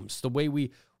homes, the way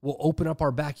we will open up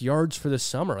our backyards for the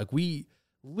summer. Like we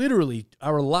literally,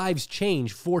 our lives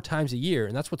change 4 times a year,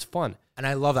 and that's what's fun. And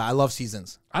I love that. I love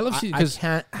seasons. I love seasons I because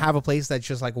can't have a place that's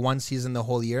just like one season the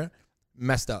whole year.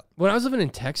 Messed up. when I was living in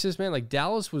Texas, man, like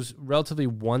Dallas was relatively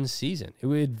one season.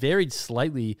 It varied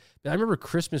slightly. But I remember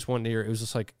Christmas one year, it was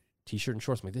just like t-shirt and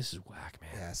shorts. I'm like, this is whack, man.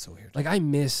 Yeah, it's so weird. Like I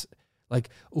miss Like,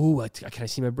 ooh, can I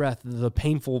see my breath? The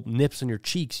painful nips on your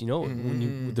cheeks, you know, when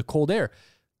you, with the cold air.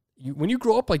 When you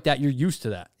grow up like that, you're used to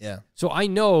that. Yeah. So I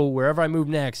know wherever I move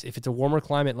next, if it's a warmer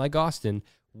climate like Austin,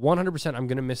 100% I'm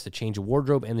going to miss the change of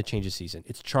wardrobe and the change of season.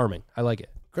 It's charming. I like it.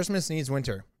 Christmas needs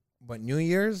winter, but New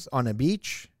Year's on a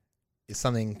beach is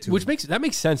something to... Which makes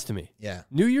sense to me. Yeah.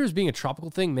 New Year's being a tropical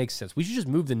thing makes sense. We should just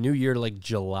move the New Year to like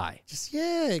July. Just,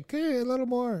 yeah, good, a little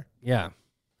more. Yeah.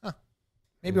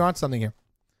 Maybe we're on something here.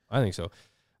 I think so. You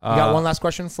got one last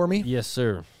question for me? Yes,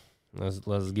 sir.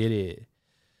 Let's get it.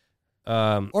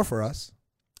 Or for us.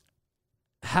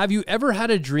 Have you ever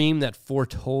had a dream that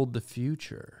foretold the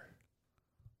future?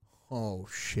 Oh,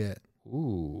 shit.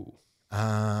 Ooh.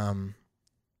 I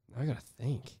gotta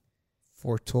think.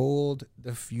 Foretold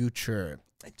the future.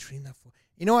 I dream that.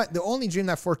 You know what? The only dream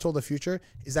that foretold the future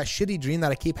is that shitty dream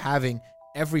that I keep having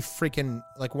every freaking,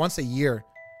 like once a year.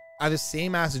 I have the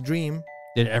same ass dream.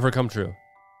 Did it ever come true?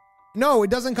 No, it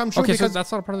doesn't come true. Okay, because, so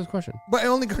that's not a part of this question. but it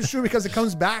only comes true because it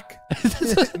comes back.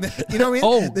 You know what I mean?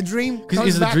 Oh, the dream Because comes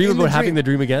is the back dream in about having the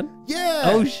dream again? Yeah.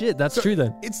 Oh shit, that's So- true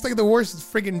then. It's like the worst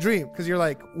freaking dream because you're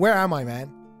like, where am I,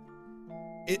 man?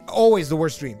 It always the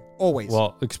worst dream. Always.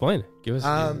 Well, explain. Give us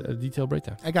Um, a detailed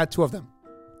breakdown. I got two of them.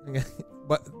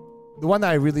 But the one that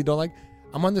I really don't like,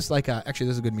 I'm on this like, actually,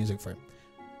 this is good music for it.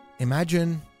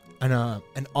 Imagine an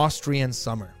Austrian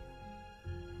summer.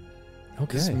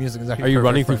 Okay. This music is actually Are you perfect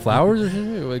running for through it. flowers or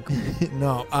something? Like,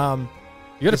 No.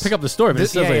 you got to pick up the story, but it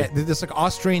sounds like this like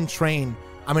Austrian train.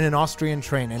 I'm in an Austrian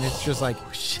train, and it's just like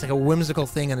it's like a whimsical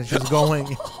thing, and it's just going.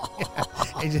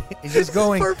 It's just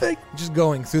going. perfect. Just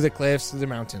going through the cliffs, through the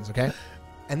mountains. Okay,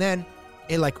 and then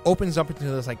it like opens up into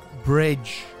this like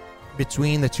bridge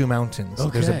between the two mountains.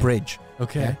 Okay. There's a bridge.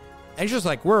 Okay. And it's just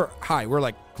like we're high. We're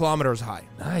like kilometers high.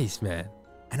 Nice, man.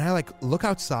 And I like look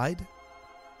outside,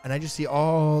 and I just see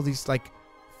all these like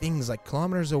things like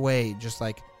kilometers away, just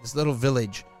like this little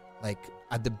village, like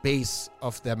at the base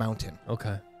of the mountain.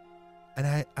 Okay. And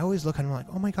I always look and I'm like,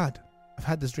 oh my God, I've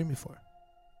had this dream before.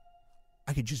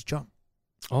 I could just jump.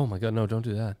 Oh my God, no, don't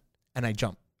do that. And I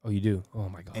jump. Oh, you do? Oh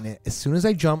my God. And as soon as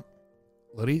I jump,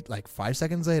 literally like 5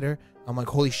 seconds later, I'm like,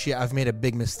 holy shit, I've made a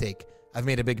big mistake.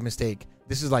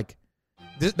 This is like,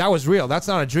 that was real. That's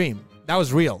not a dream. That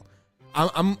was real.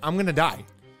 I'm going to die.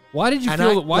 Why did you And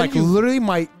feel that? Why like did you?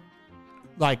 literally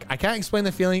I can't explain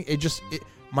the feeling.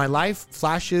 My life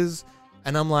flashes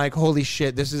and I'm like, holy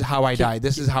shit, this is how I die.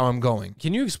 This is how I'm going.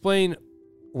 Can you explain,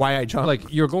 Why I jump.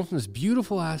 like, you're going from this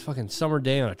beautiful ass fucking summer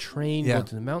day on a train Yeah. going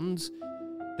to the mountains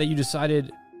that you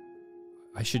decided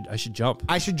I should jump?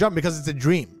 I should jump because it's a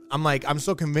dream. I'm like, I'm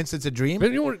so convinced it's a dream.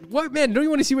 But what, man? Don't you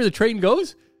want to see where the train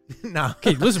goes? No.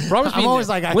 Okay, listen, promise me. I'm always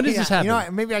like, when does this happen? You know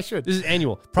what? Maybe I should. This is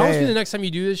annual. Promise me yeah. the next time you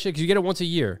do this shit, because you get it once a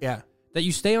year, Yeah. that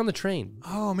you stay on the train.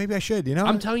 Oh, maybe I should. You know?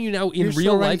 I'm telling you now, in You're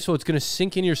real so right. life, so it's going to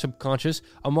sink in your subconscious.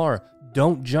 Amar,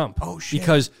 don't jump. Oh, shit.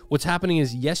 Because what's happening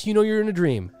is, yes, you know you're in a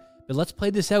dream, but let's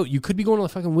play this out. You could be going to the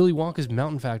fucking Willy Wonka's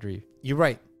mountain factory. You're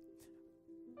right.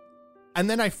 And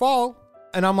then I fall,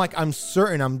 and I'm like, I'm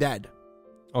certain I'm dead.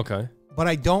 Okay. But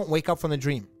I don't wake up from the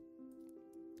dream.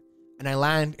 And I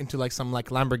land into like some like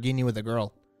Lamborghini with a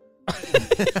girl.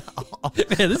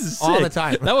 Man, this is sick. All the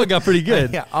time. That one got pretty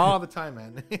good. Yeah, all the time,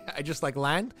 man. I just like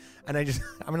land, and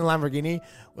I'm in a Lamborghini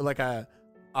with like a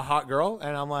hot girl,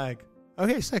 and I'm like,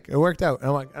 okay, sick, it worked out.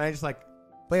 And I just like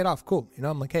play it off, cool. You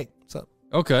know, I'm like, hey, what's up?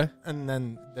 Okay. And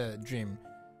then the dream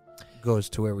goes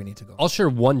to where we need to go. I'll share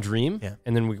one dream, Yeah.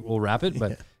 and then we'll wrap it.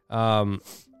 But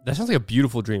that sounds like a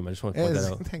beautiful dream. I just want to point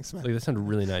that out. Thanks, man. Like, that sounded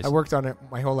really nice. I worked on it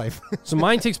my whole life. So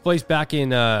mine takes place back in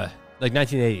like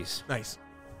 1980s. Nice.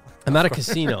 I'm at a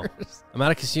casino. I'm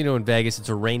at a casino in Vegas. It's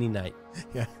a rainy night.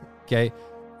 Yeah. Okay.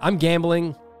 I'm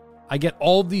gambling. I get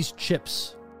all these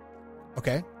chips.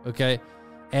 Okay. Okay.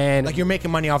 And Like you're making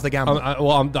money off the gamble.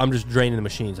 I'm just draining the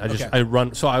machines. Okay. I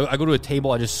run. So I go to a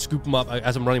table. I just scoop them up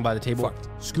as I'm running by the table.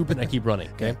 Fucked. Scoop it and I keep running.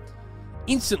 Okay. Okay.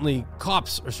 Instantly,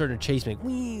 cops are starting to chase me.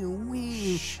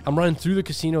 I'm running through the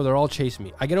casino. They're all chasing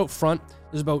me. I get out front.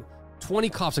 There's about 20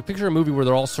 cops. Like, picture a movie where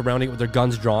they're all surrounding it with their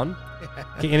guns drawn.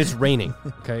 Okay, and it's raining.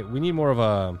 Okay, we need more of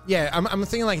a... Yeah, I'm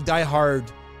thinking like Die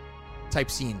Hard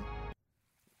type scene.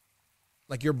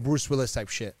 Like your Bruce Willis type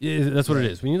shit. Yeah, that's what it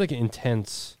is. We need like an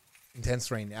intense...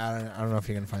 Intense rain. I don't know if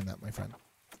you're going to find that, my friend.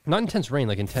 Not intense rain,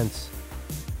 like intense...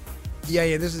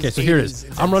 Yeah, this is... Okay, so here it 80s is.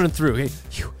 intense. I'm running through. Okay,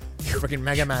 Freaking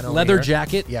Mega Man over leather here.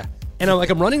 jacket. Yeah. And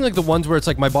I'm running like the ones where it's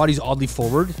like my body's oddly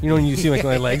forward. You know when you see like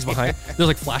my legs behind? There's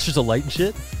like flashes of light and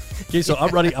shit. Okay, so I'm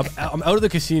running. I'm out of the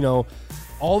casino.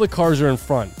 All the cars are in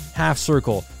front. Half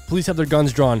circle. Police have their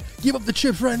guns drawn. Give up the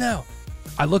chips right now.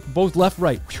 I look both left,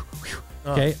 right.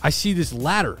 Okay, I see this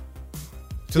ladder.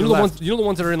 You know the the left. ones. You know the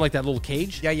ones that are in like that little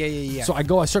cage. Yeah. So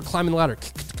I start climbing the ladder.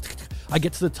 I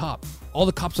get to the top. All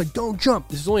the cops like, don't jump.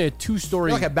 This is only a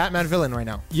 2-story. You're like a Batman villain right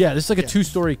now. Yeah, this is like a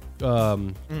 2-story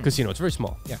casino. It's very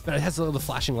small. Yeah. But it has all the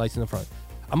flashing lights in the front.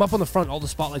 I'm up on the front. All the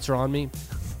spotlights are on me.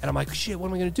 And I'm like, shit, what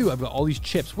am I going to do? I've got all these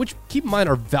chips, which, keep in mind,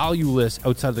 are valueless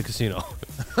outside of the casino.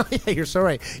 Yeah, you're so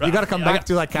right. You got to come back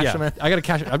to like cash them in. I got to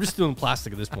cash it. I'm just doing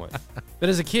plastic at this point. But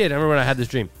as a kid, I remember when I had this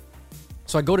dream.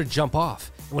 So I go to jump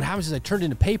off. And what happens is I turned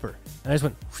into paper. And I just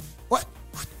went... What?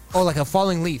 Oh, like a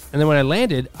falling leaf. And then when I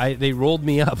landed, they rolled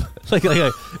me up.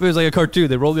 It was like a cartoon.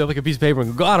 They rolled me up like a piece of paper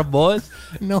and go, got him, boys.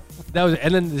 No. That was,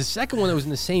 and then the second one that was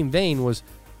in the same vein was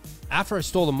after I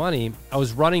stole the money, I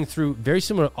was running through very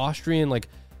similar Austrian, like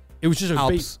it was just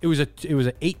Alps. it was an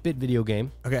 8-bit video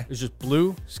game. Okay. It was just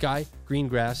blue sky, green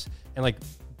grass, and like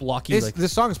blocky.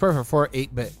 This song is perfect for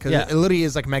 8-bit because Yeah. it literally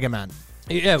is like Mega Man.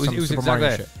 Yeah, it was Some Super exactly Mario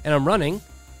that. shit. And I'm running,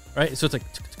 right? So it's like,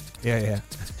 Yeah.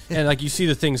 and like you see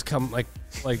the things come like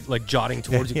jotting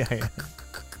towards you. Yeah.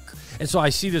 And so I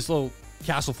see this little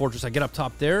castle fortress. I get up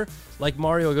top there, like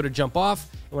Mario, I go to jump off,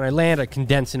 and when I land, I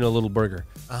condense into a little burger.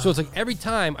 So it's like every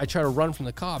time I try to run from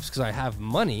the cops because I have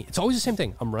money, it's always the same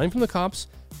thing. I'm running from the cops,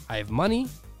 I have money,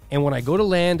 and when I go to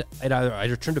land, I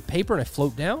either turn to paper and I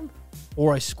float down,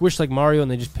 or I squish like Mario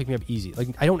and they just pick me up easy. Like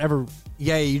I don't ever.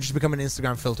 Yeah, you just become an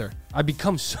Instagram filter. I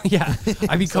become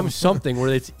something where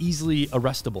it's easily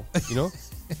arrestable. You know,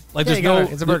 like Yeah, there's you got no.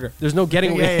 it. It's a burger. There's no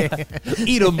getting away. Yeah.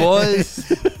 Eat them, boys.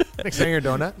 Next time your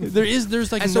donut.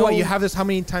 There's like And no. so what, you have this, how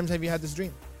many times have you had this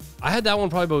dream? I had that one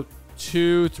probably about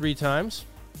 2-3 times.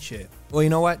 Shit. Well, you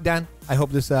know what, Dan? I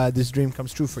hope this dream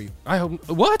comes true for you. I hope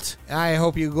what? I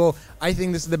hope you go. I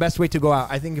think this is the best way to go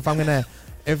out. I think if I'm gonna,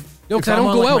 No, if because I I'm don't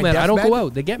on, go like, out, my man. I don't deathbed- go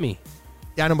out. They get me.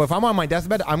 Yeah, no, but if I'm on my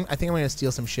deathbed, I think I'm gonna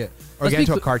steal some shit or Let's get be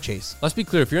into a cl- car chase. Let's be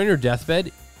clear. If you're on your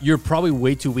deathbed, you're probably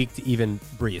way too weak to even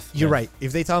breathe. You're Okay? right.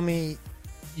 If they tell me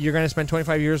you're gonna spend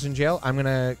 25 years in jail, I'm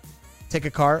gonna take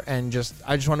a car and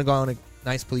I just want to go on a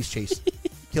nice police chase,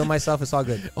 kill myself. It's all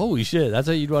good. Holy shit. That's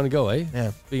how you'd want to go, eh?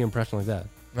 Yeah, Big impression like that.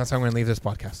 that's how I'm gonna leave this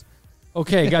podcast.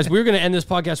 Okay, guys, we're going to end this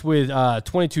podcast with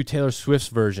 22 Taylor Swift's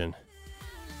version.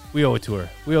 We owe it to her.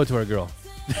 We owe it to our girl.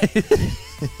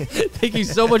 Thank you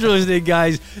so much for listening,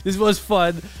 guys. This was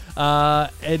fun.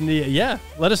 Yeah,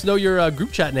 let us know your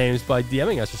group chat names by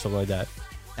DMing us or something like that.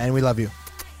 And we love you.